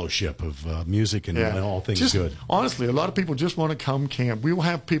sharing fellowship of music and all things good. Honestly, a lot of people just want to come camp. We will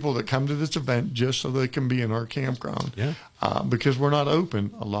have people that come to this event just so they can be in our campground. Yeah. Because we're not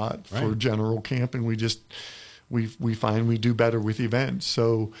open a lot for general camping. We find we do better with events.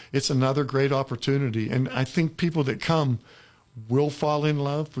 So it's another great opportunity. And I think people that come will fall in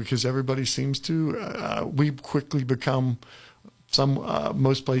love because everybody seems to. We quickly become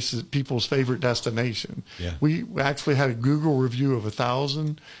most places people's favorite destination. Yeah. We actually had a Google review of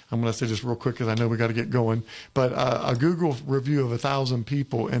 1,000. I'm going to say this real quick because I know we got to get going. But a Google review of 1,000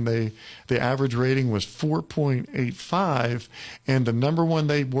 people, and the average rating was 4.85, and the number one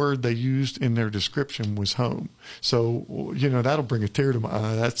word they used in their description was home. So that'll bring a tear to my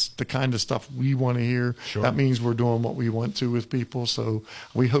eye. That's the kind of stuff we want to hear. Sure. That means we're doing what we want to with people. So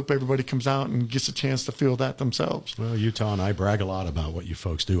we hope everybody comes out and gets a chance to feel that themselves. Well, Utah and I brag a lot about what you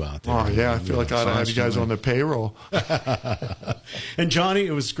folks do out there. Oh, yeah. I feel like I ought to have you guys on the payroll. And Johnny,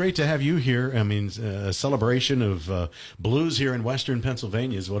 it was great to have you here. I mean, a celebration of blues here in Western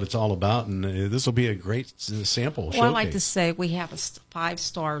Pennsylvania is what it's all about, and this will be a great sample Well, showcase. I like to say we have a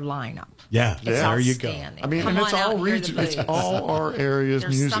 5-star lineup. Yeah, It's there you go. outstanding. I mean, Come and it's on out all and hear the region. It's blues. all our area's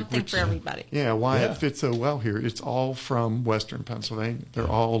There's music. something for everybody. Yeah, why it fits so well here. It's all from Western Pennsylvania. They're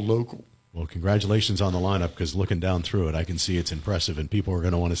all local. Well, congratulations on the lineup, because looking down through it, I can see it's impressive, and people are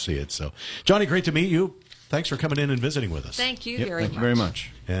going to want to see it. So, Johnny, great to meet you. Thanks for coming in and visiting with us. Thank you Thank you very much.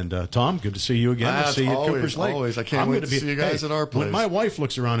 And Tom, good to see you again. We'll see you at Cooper's Lake. Always. I can't wait to see you guys at our place. When my wife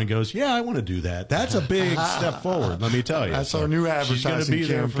looks around and goes, "Yeah, I want to do that," that's a big step forward. Let me tell you. That's our new advertising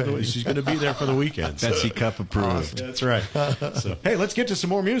campaign. She's going to be there for the weekend. Betsy Cup approved. That's right. So, hey, let's get to some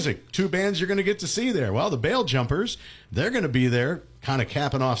more music. 2 bands you're going to get to see there. Well, the Bail Jumpers, they're going to be there, kind of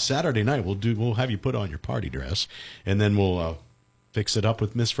capping off Saturday night. We'll have you put on your party dress, and then we'll fix it up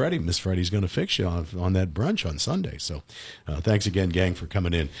with Miss Freddie. Miss Freddie's going to fix you on that brunch on Sunday. So thanks again, gang, for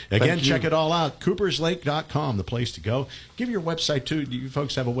coming in. Again, check it all out. CoopersLake.com, the place to go. Give your website, too. Do you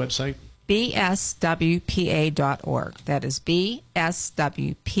folks have a website? BSWPA.org. That is BSWPA.org.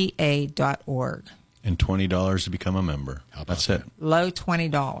 And $20 to become a member. That's it. Low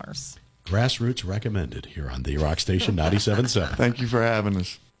 $20. Grassroots recommended here on the Rock Station 97.7. Thank you for having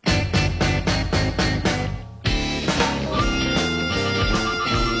us.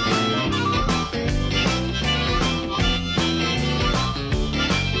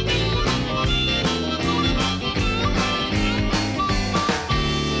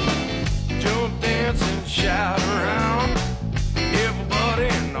 Jump, dance, and shout around. Everybody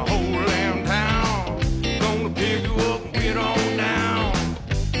in the whole damn town gonna pick you up and get on down.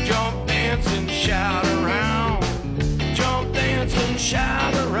 Jump, dance, and shout around. Jump, dance, and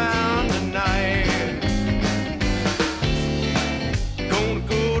shout around tonight. Gonna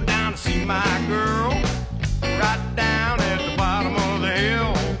go down to see my girl, right down at the bottom of the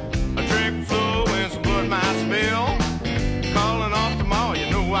hill. A drink full and some blood might spill. Calling off tomorrow, you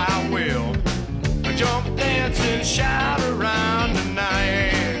know I will. Jump, dance, and shout around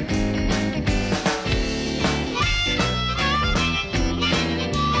tonight.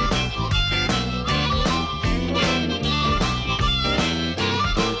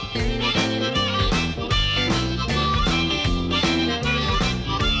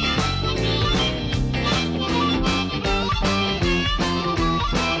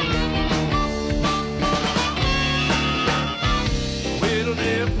 Waited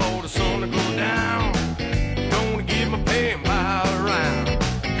there for the sun to go down. Gonna get my pay and pile around.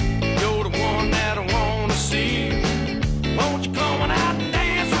 You're the one that I wanna see. Won't you come on out and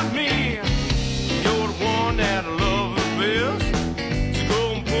dance with me? You're the one that I love the best. So go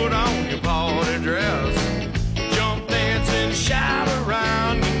and put on your party dress. Jump, dance, and shout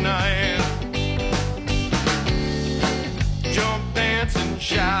around tonight. Jump, dance, and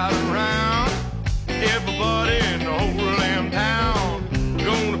shout around. Everybody in the whole damn town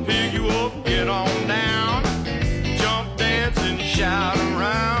gonna pick you up, get on down. Jump, dance, and shout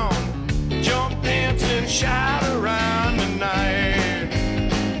around. Jump, dance, and shout around tonight.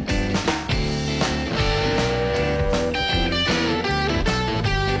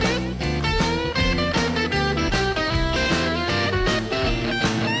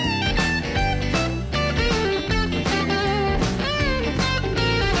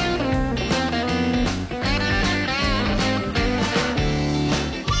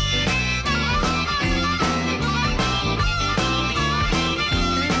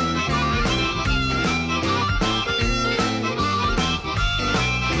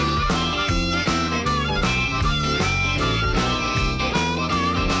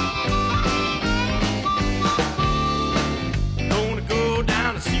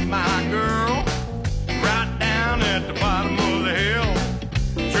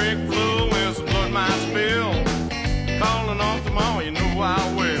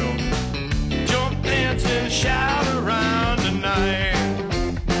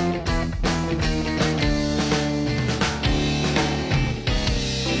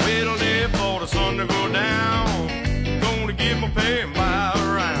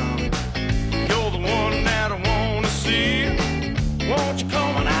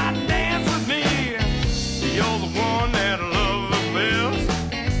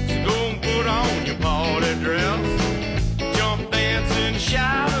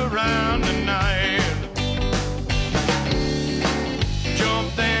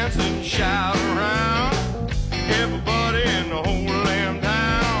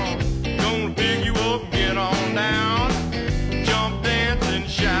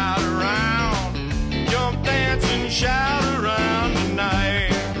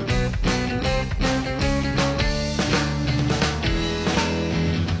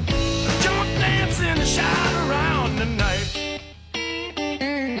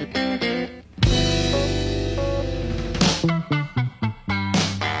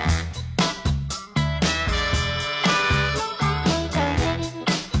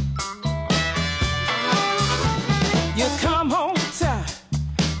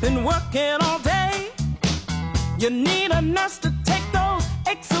 working all day. You need a nurse to take those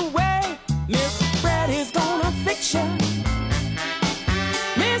aches away. Miss Freddie's gonna fix you.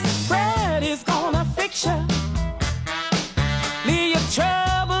 Miss Freddie's gonna fix you. Leave your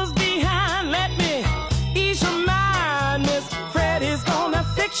troubles behind, let me ease your mind. Miss Freddie's gonna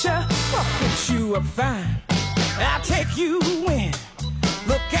fix you. I'll fix you up fine. I'll take you in,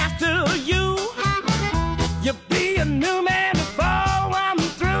 look after you. You'll be a new man before I'm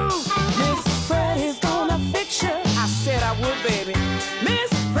through. Miss Freddie's gonna fix you. I said I would, baby. Miss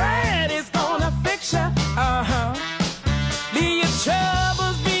Freddie's gonna fix you. Uh-huh. Leave your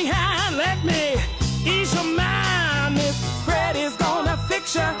troubles behind, let me ease your mind. Miss Freddie's gonna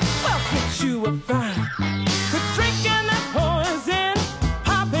fix you. I'll fix you up fine. Quit drinking that poison,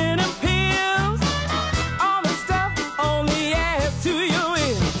 popping them pills. All the stuff only adds to your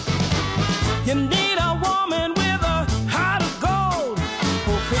ill. You need a woman with a heart of gold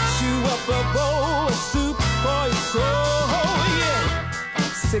who'll fix you up a bowl of soup for your soul. Yeah,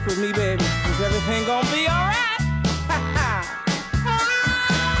 stick with me, baby, 'cause everything gonna be alright.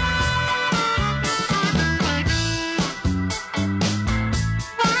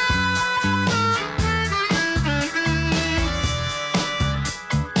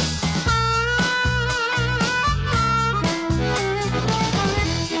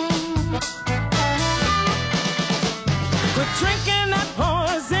 Quit drinking that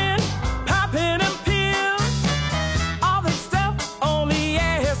poison, popping them pills. All the stuff only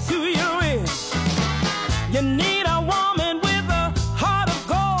adds to your ill. You need a woman with a heart of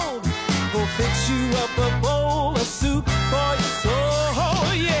gold who'll fix you up a bowl of soup for your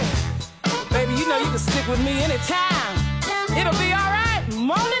soul. Yeah, baby, you know you can stick with me anytime. It'll be alright,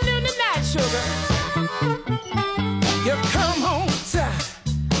 morning, noon, and night, sugar. You come home tired,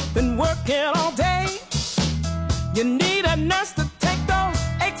 been working all day. You need a nurse to take those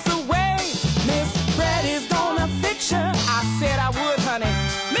aches away. Miss Freddie's gonna fix you. I said I would, honey.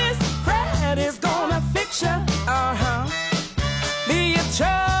 Miss Freddie's gonna fix you. Uh-huh. Leave your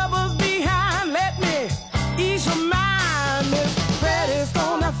troubles behind, let me ease your mind. Miss Freddie's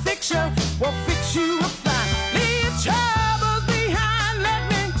gonna fix you. We'll fix you up fine. Leave your troubles behind,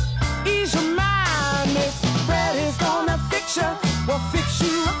 let me ease your mind. Miss Freddie's gonna fix you. We'll fix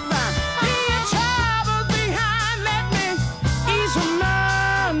you up fine. Leave your troubles behind, let me ease your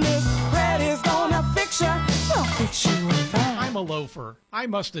mind. Miss Freddie's gonna fix you. We'll fix you up fine. I'm a loafer. I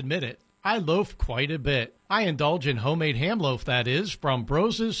must admit it. I loaf quite a bit. I indulge in homemade ham loaf, that is, from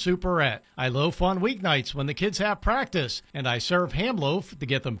Bros's Superette. I loaf on weeknights when the kids have practice, and I serve ham loaf to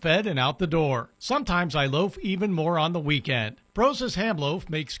get them fed and out the door. Sometimes I loaf even more on the weekend. Bros's ham loaf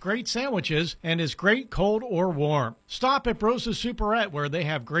makes great sandwiches and is great cold or warm. Stop at Bros's Superette where they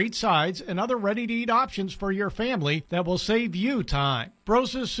have great sides and other ready-to-eat options for your family that will save you time.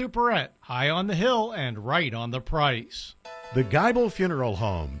 Bros's Superette, high on the hill and right on the price. The Geibel Funeral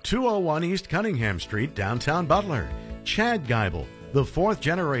Home, 201 East Cunningham Street, downtown Butler. Chad Geibel, the fourth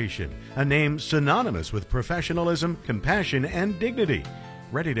generation, a name synonymous with professionalism, compassion, and dignity.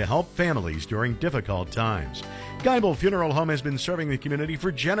 Ready to help families during difficult times. Geibel Funeral Home has been serving the community for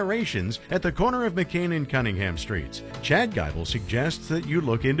generations at the corner of McCain and Cunningham Streets. Chad Geibel suggests that you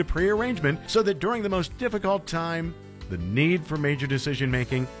look into pre-arrangement so that during the most difficult time, the need for major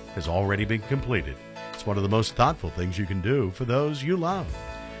decision-making has already been completed. It's one of the most thoughtful things you can do for those you love.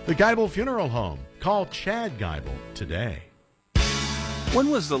 The Geibel Funeral Home. Call Chad Geibel today. When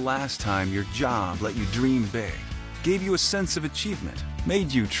was the last time your job let you dream big, gave you a sense of achievement,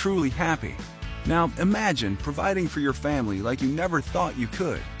 made you truly happy? Now imagine providing for your family like you never thought you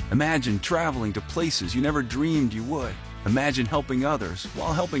could. Imagine traveling to places you never dreamed you would. Imagine helping others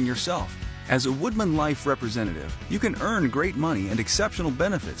while helping yourself. As a Woodman Life representative, you can earn great money and exceptional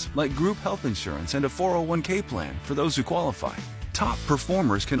benefits like group health insurance and a 401k plan for those who qualify. Top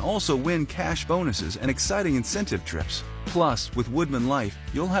performers can also win cash bonuses and exciting incentive trips. Plus, with Woodman Life,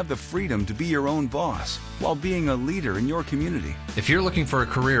 you'll have the freedom to be your own boss while being a leader in your community. If you're looking for a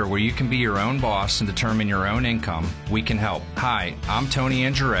career where you can be your own boss and determine your own income, we can help. Hi, I'm Tony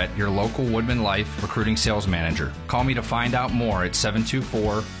Angerette, your local Woodman Life recruiting sales manager. Call me to find out more at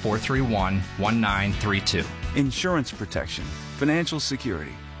 724-431-1932. Insurance protection, financial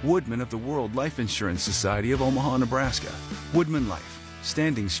security. Woodman of the World Life Insurance Society of Omaha, Nebraska. Woodman Life,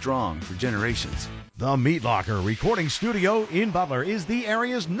 standing strong for generations. The Meat Locker Recording Studio in Butler is the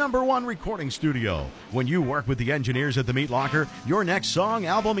area's #1 recording studio. When you work with the engineers at the Meat Locker, your next song,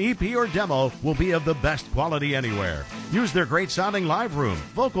 album, EP, or demo will be of the best quality anywhere. Use their great sounding live room,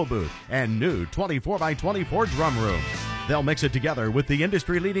 vocal booth, and new 24x24 drum room. They'll mix it together with the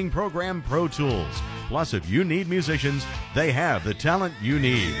industry-leading program Pro Tools. Plus, if you need musicians, they have the talent you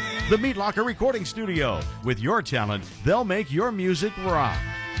need. The Meat Locker Recording Studio. With your talent, they'll make your music rock.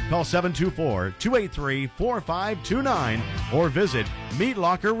 Call 724-283-4529 or visit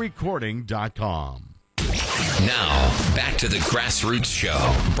meatlockerrecording.com. Now, back to the Grassroots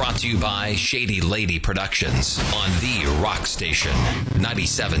Show, brought to you by Shady Lady Productions on the Rock Station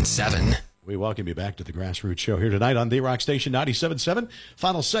 97.7. We welcome you back to the Grassroots Show here tonight on the Rock Station 97.7.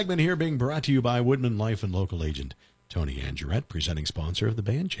 Final segment here being brought to you by Woodman Life and local agent Tony Angerette, presenting sponsor of the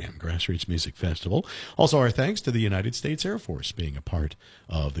Band Jam Grassroots Music Festival. Also, our thanks to the United States Air Force being a part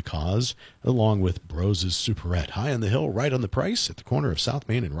of the cause, along with Bros' Superette, high on the hill, right on the price, at the corner of South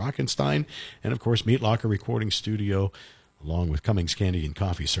Main and Rockenstein, and, of course, Meat Locker Recording Studio, along with Cummings Candy and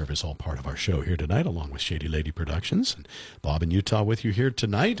Coffee Service, all part of our show here tonight, along with Shady Lady Productions. And Bob in Utah with you here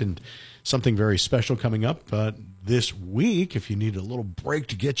tonight, and something very special coming up this week. If you need a little break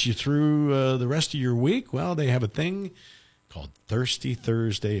to get you through the rest of your week, well, they have a thing called Thirsty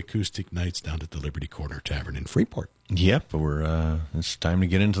Thursday Acoustic Nights down at the Liberty Corner Tavern in Freeport. Yep, it's time to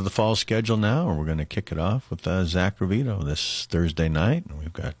get into the fall schedule now, and we're going to kick it off with Zach Ravito this Thursday night. And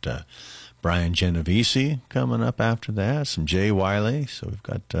we've got Brian Genovese coming up after that, some Jay Wiley. So we've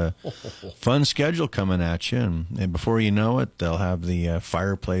got a fun schedule coming at you. And before you know it, they'll have the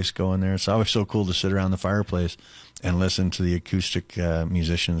fireplace going there. It's always so cool to sit around the fireplace and listen to the acoustic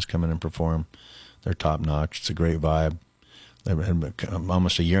musicians come in and perform. They're top-notch. It's a great vibe. They've been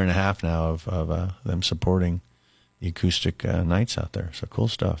almost a year and a half now of them supporting the acoustic nights out there. So cool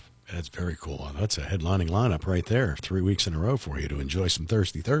stuff. That's very cool. That's a headlining lineup right there, 3 weeks in a row for you to enjoy some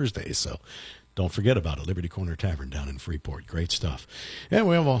Thirsty Thursdays. So don't forget about it. Liberty Corner Tavern down in Freeport. Great stuff. And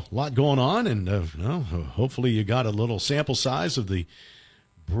we have a lot going on, and hopefully you got a little sample size of the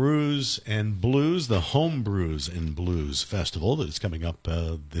Brews and Blues, the Homebrews and Blues Festival that is coming up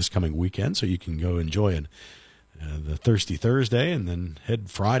this coming weekend. So you can go enjoy it the Thirsty Thursday and then head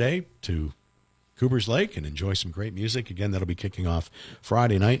Friday to Coopers Lake and enjoy some great music. Again, that'll be kicking off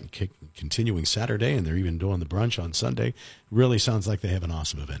Friday night and continuing Saturday, and they're even doing the brunch on Sunday. Really sounds like they have an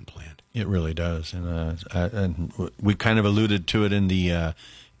awesome event planned. It really does. And we kind of alluded to it in the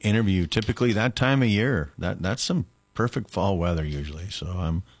interview. Typically that time of year, that's some perfect fall weather usually.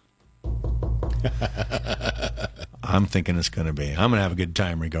 So I'm thinking it's going to be. I'm going to have a good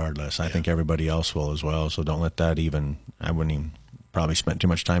time regardless. I think everybody else will as well. So don't let that I wouldn't even probably spent too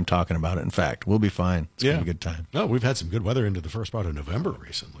much time talking about it. In fact, we'll be fine. It's going to be a good time. No, we've had some good weather into the first part of November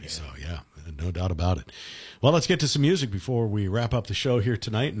recently. So, no doubt about it. Well, let's get to some music before we wrap up the show here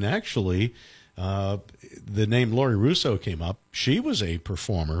tonight. And actually, the name Lori Russo came up. She was a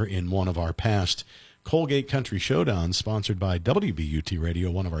performer in one of our past Colgate Country Showdowns sponsored by WBUT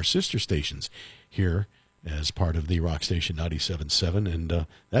Radio, one of our sister stations here as part of the Rock Station 97.7, and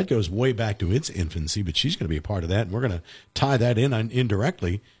that goes way back to its infancy, but she's going to be a part of that, and we're going to tie that in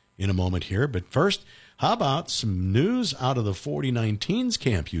indirectly in a moment here. But first, how about some news out of the 4019's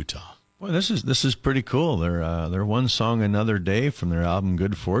Camp Utah? Well, this is pretty cool. Their One Song Another Day from their album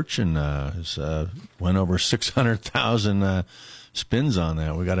Good Fortune went over 600,000 spins on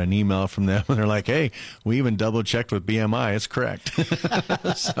that. We got an email from them, and they're like, "Hey, we even double checked with BMI; it's correct."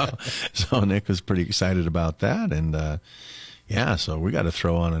 so Nick was pretty excited about that, and so we got to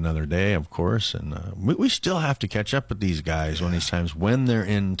throw on Another Day, of course, and we still have to catch up with these guys one of these times when they're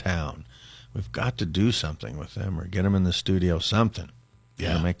in town. We've got to do something with them or get them in the studio, something.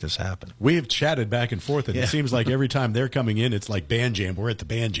 To make this happen. We have chatted back and forth, and it seems like every time they're coming in, it's like Band Jam. We're at the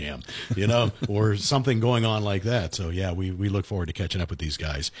Band Jam, or something going on like that. So, we look forward to catching up with these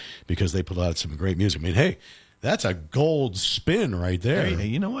guys because they put out some great music. I mean, hey, that's a gold spin right there. Hey,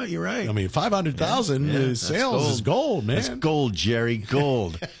 you know what? You're right. I mean, 500,000 sales is gold, man. That's gold, Jerry,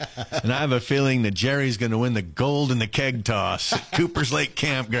 gold. And I have a feeling that Jerry's going to win the gold in the keg toss at Coopers Lake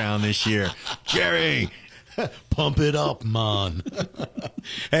Campground this year. Jerry! Pump it up, man.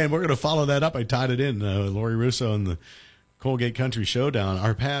 And we're going to follow that up. I tied it in. Lori Russo and the Colgate Country Showdown.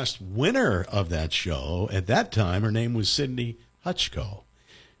 Our past winner of that show, at that time, her name was Sidney Hutchko.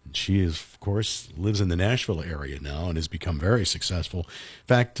 And she is, of course, lives in the Nashville area now and has become very successful. In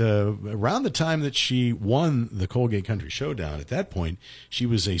fact, around the time that she won the Colgate Country Showdown, at that point, she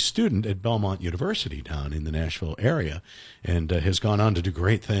was a student at Belmont University down in the Nashville area and has gone on to do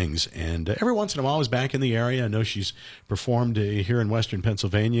great things. And every once in a while is back in the area. I know she's performed here in Western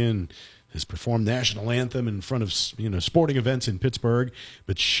Pennsylvania and has performed national anthem in front of sporting events in Pittsburgh.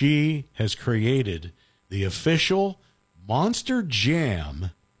 But she has created the official Monster Jam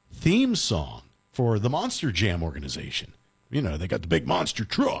theme song for the Monster Jam organization. You know, they got the big monster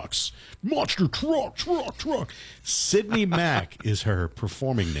trucks. Monster truck. Sidney Mack is her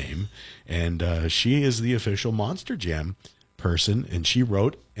performing name, and she is the official Monster Jam person, and she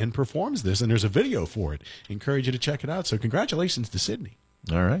wrote and performs this, and there's a video for it. Encourage you to check it out. So congratulations to Sidney.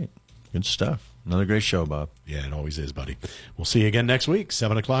 All right. Good stuff. Another great show, Bob. Yeah, it always is, buddy. We'll see you again next week,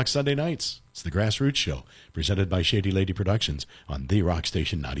 7 o'clock Sunday nights. It's the Grassroots Show, presented by Shady Lady Productions on The Rock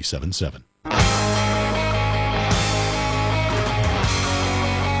Station 97.7.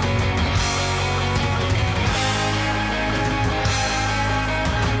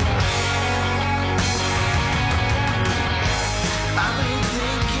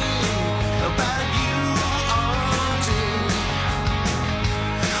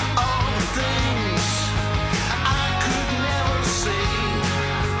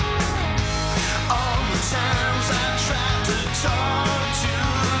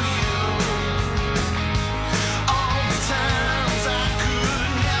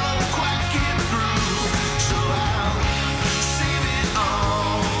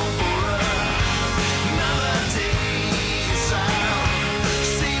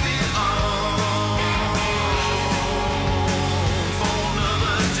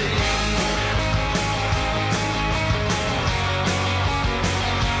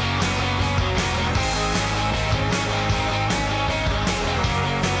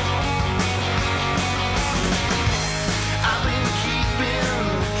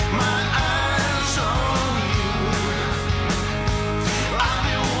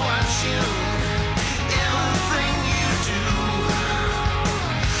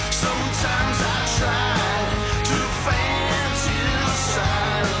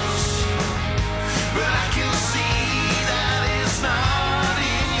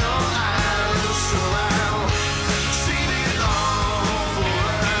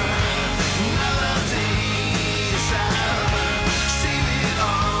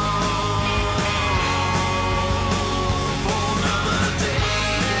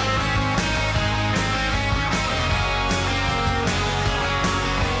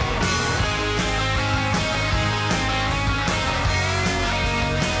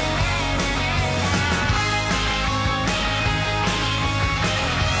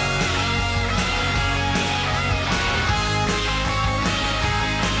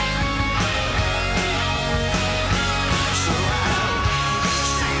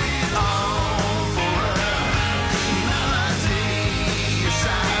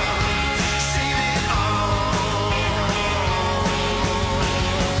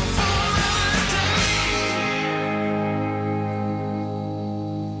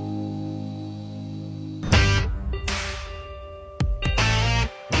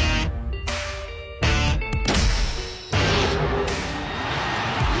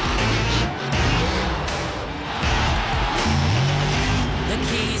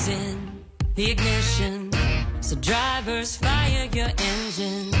 the ignition. So drivers, fire your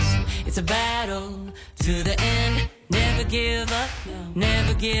engines. It's a battle to the end. Never give up,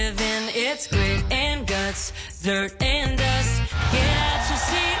 never give in. It's grit and guts, dirt and dust. Get out your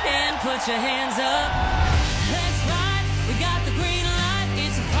seat and put your hands up. That's right, we got the green light.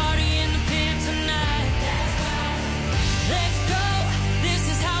 It's a party in the pit tonight. That's right. Let's go, this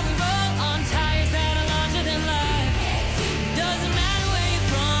is how we roll on tires that are larger than life. Doesn't matter where you're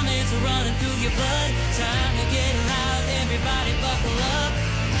from, it's running through your blood. Time to get loud, everybody buckle up.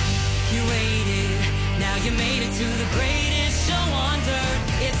 You waited, now you made it to the greatest show on dirt.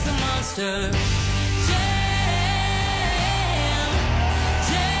 It's the Monster Jam,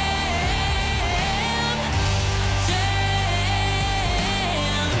 Jam,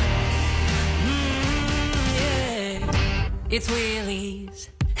 Jam. Yeah. It's wheelies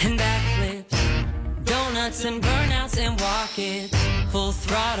and backflips, donuts and burnouts and walk-its. Full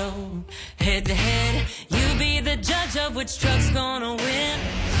throttle, head to head. You be the judge of which truck's gonna win.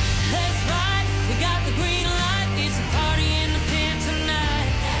 That's right, we got the green light. It's a party in the pit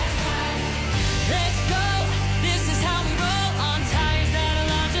tonight. That's right. Let's go, this is how we roll on tires that are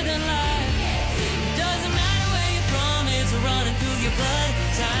larger than life. Doesn't matter where you're from, it's running through your blood.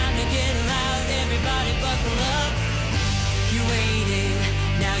 Time to get loud, everybody buckle up. You waited,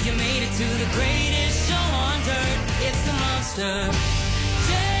 now you made it to the greatest show on dirt. It's the Monster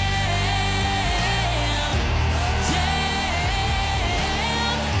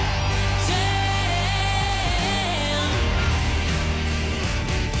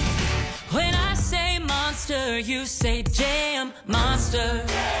When I say monster, you say jam. Monster,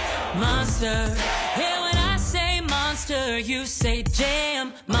 monster. Yeah, when I say monster, you say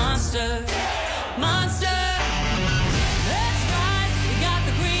jam. Monster, monster. That's right, we got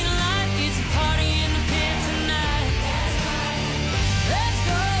the green light. It's a party in the pit tonight.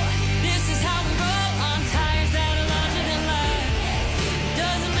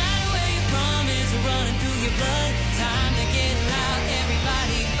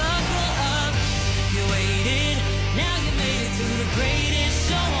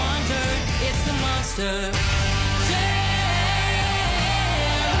 faster.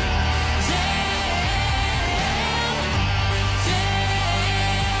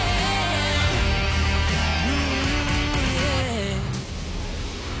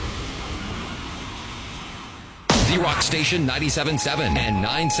 The Rock Station 97.7 and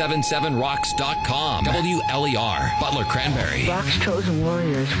 977rocks.com. WLER, Butler Cranberry. Rock's chosen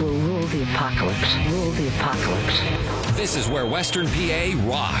warriors will rule the apocalypse. Rule the apocalypse. This is where Western PA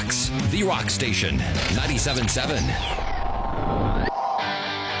rocks. The Rock Station 97.7.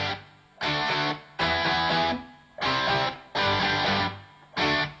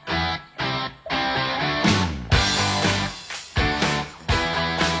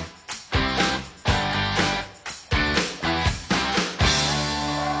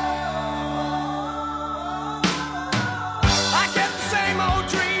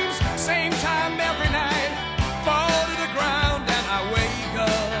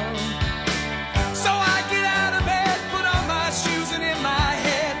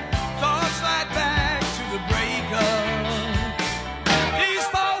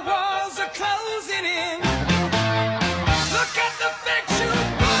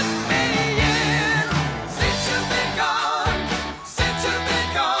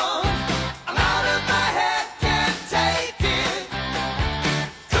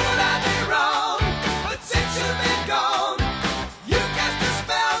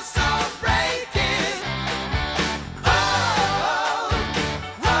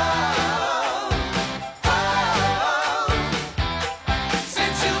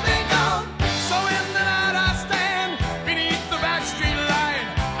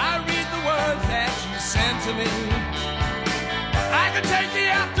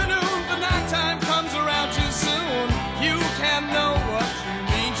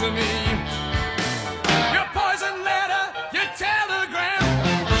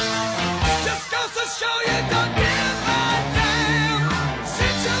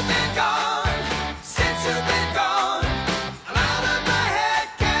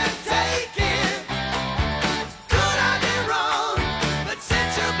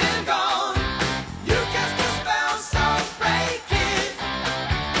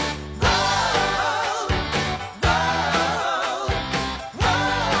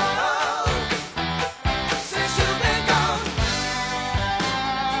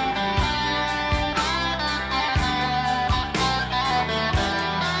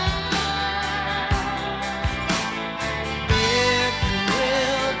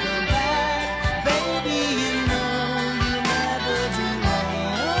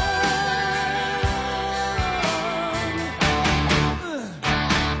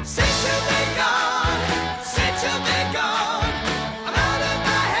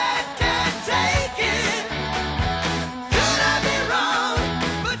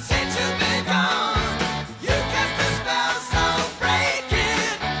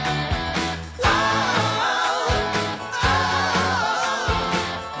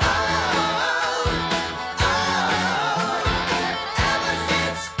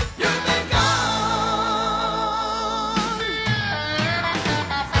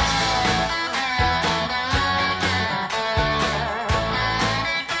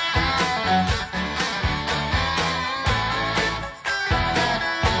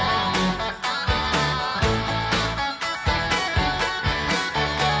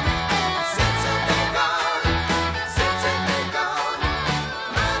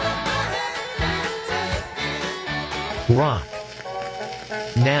 Rock.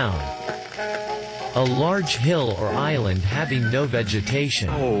 Noun. A large hill or island having no vegetation.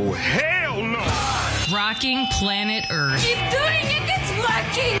 Oh, hell no! Rocking planet Earth. Keep doing it, it's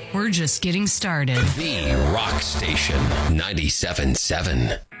working! We're just getting started. The Rock Station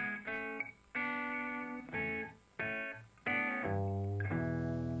 97.7.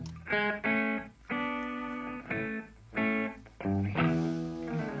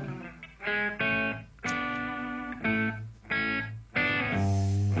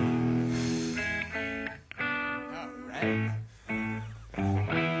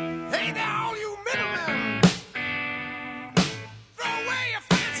 Hey there, all you middlemen! Throw away your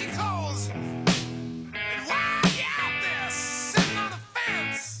fancy clothes! And while you're out there sitting on the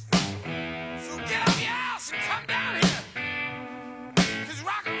fence, so get out of your house and come down here! 'Cause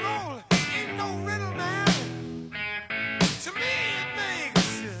rock and roll ain't no riddle, man! To me, it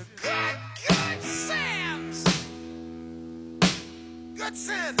makes good sense! Good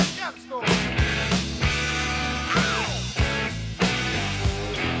sense, yes, Lord!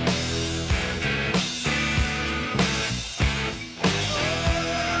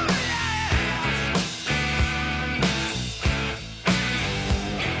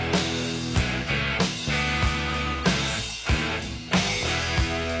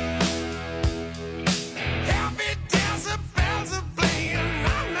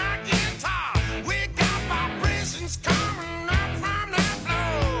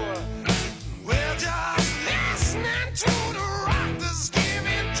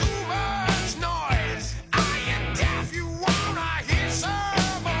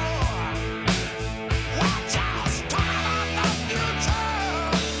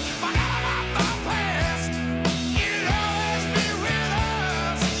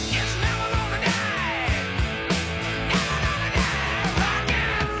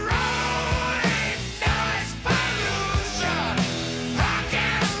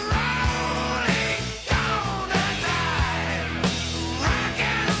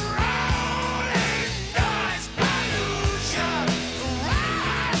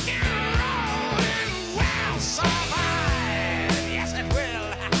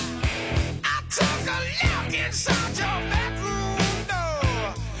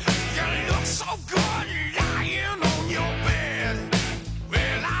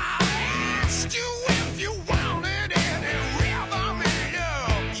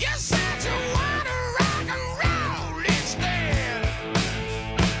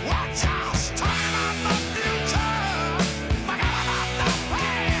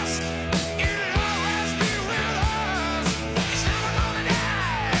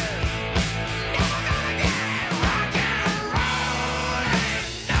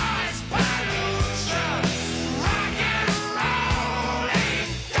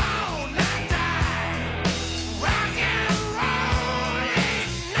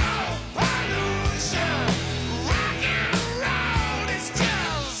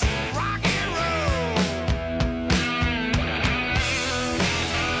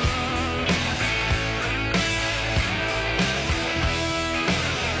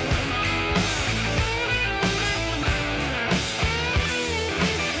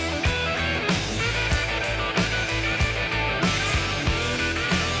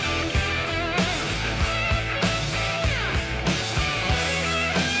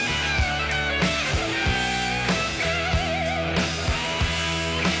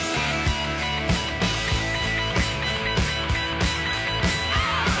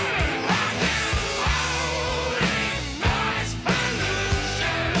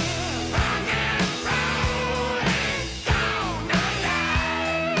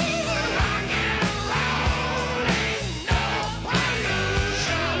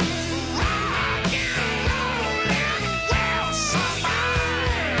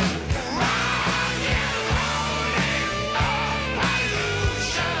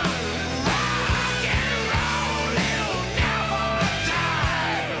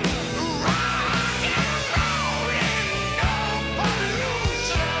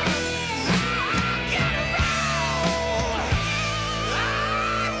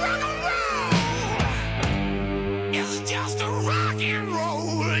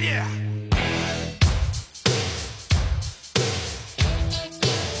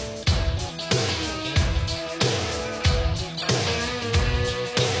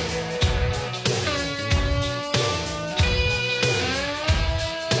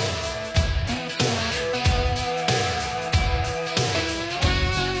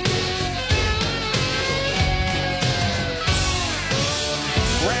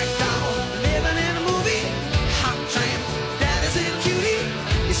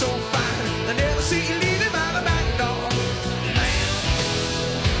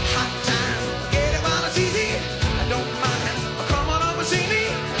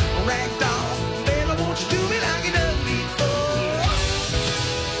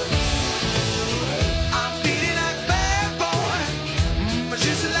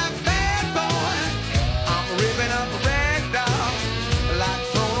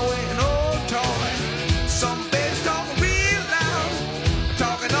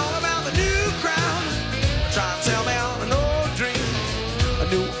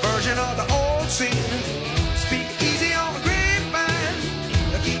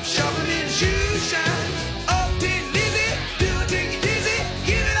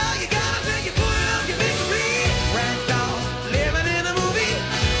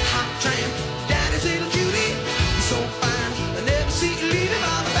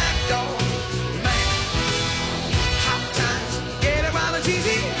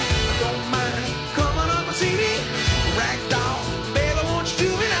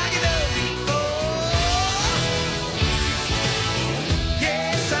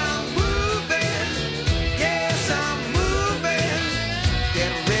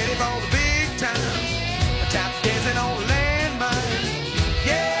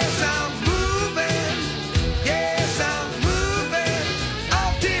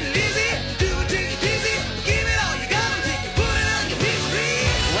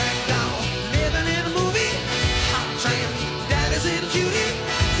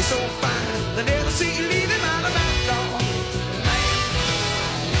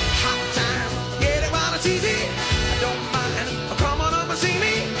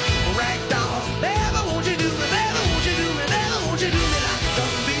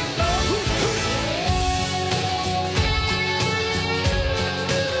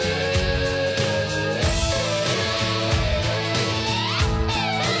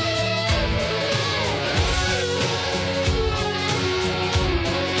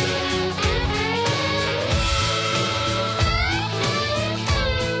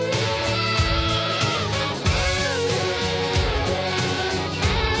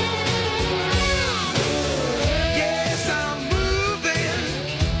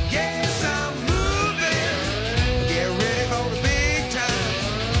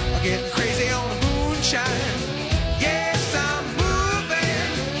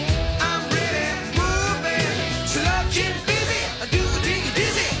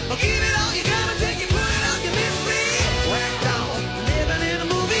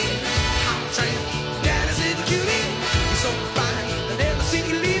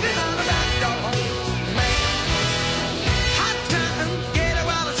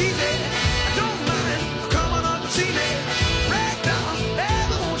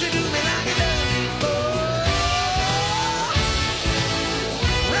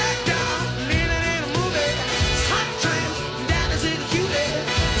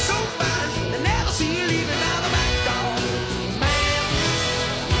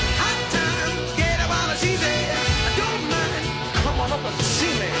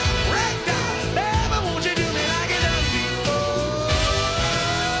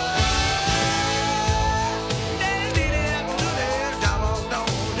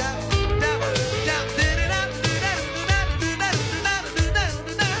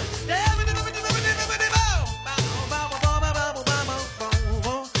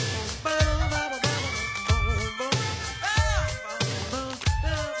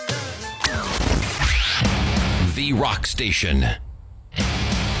 Rock Station.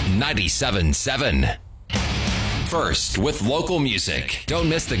 97.7. First with local music. Don't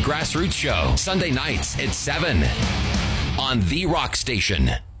miss the Grassroots Show. Sunday nights at 7 on The Rock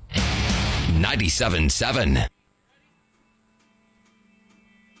Station. 97.7.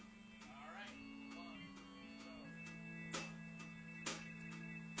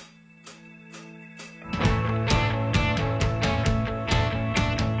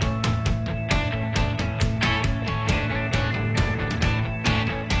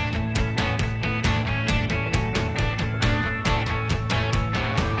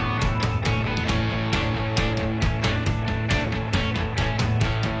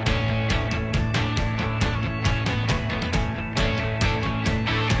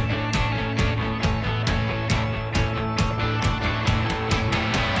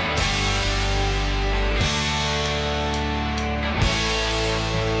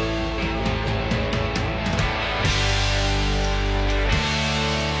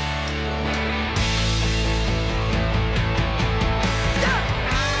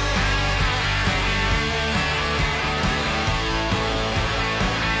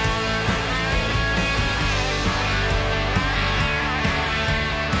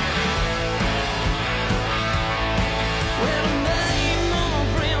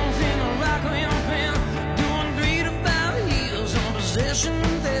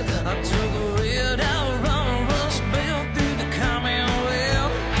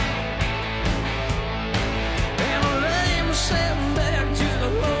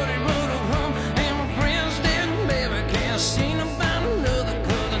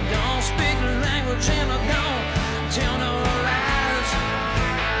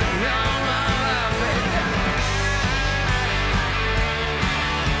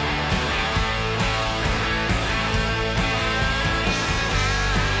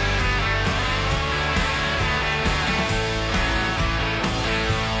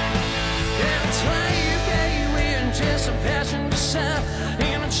 Passion beside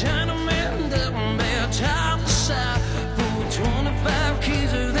in a China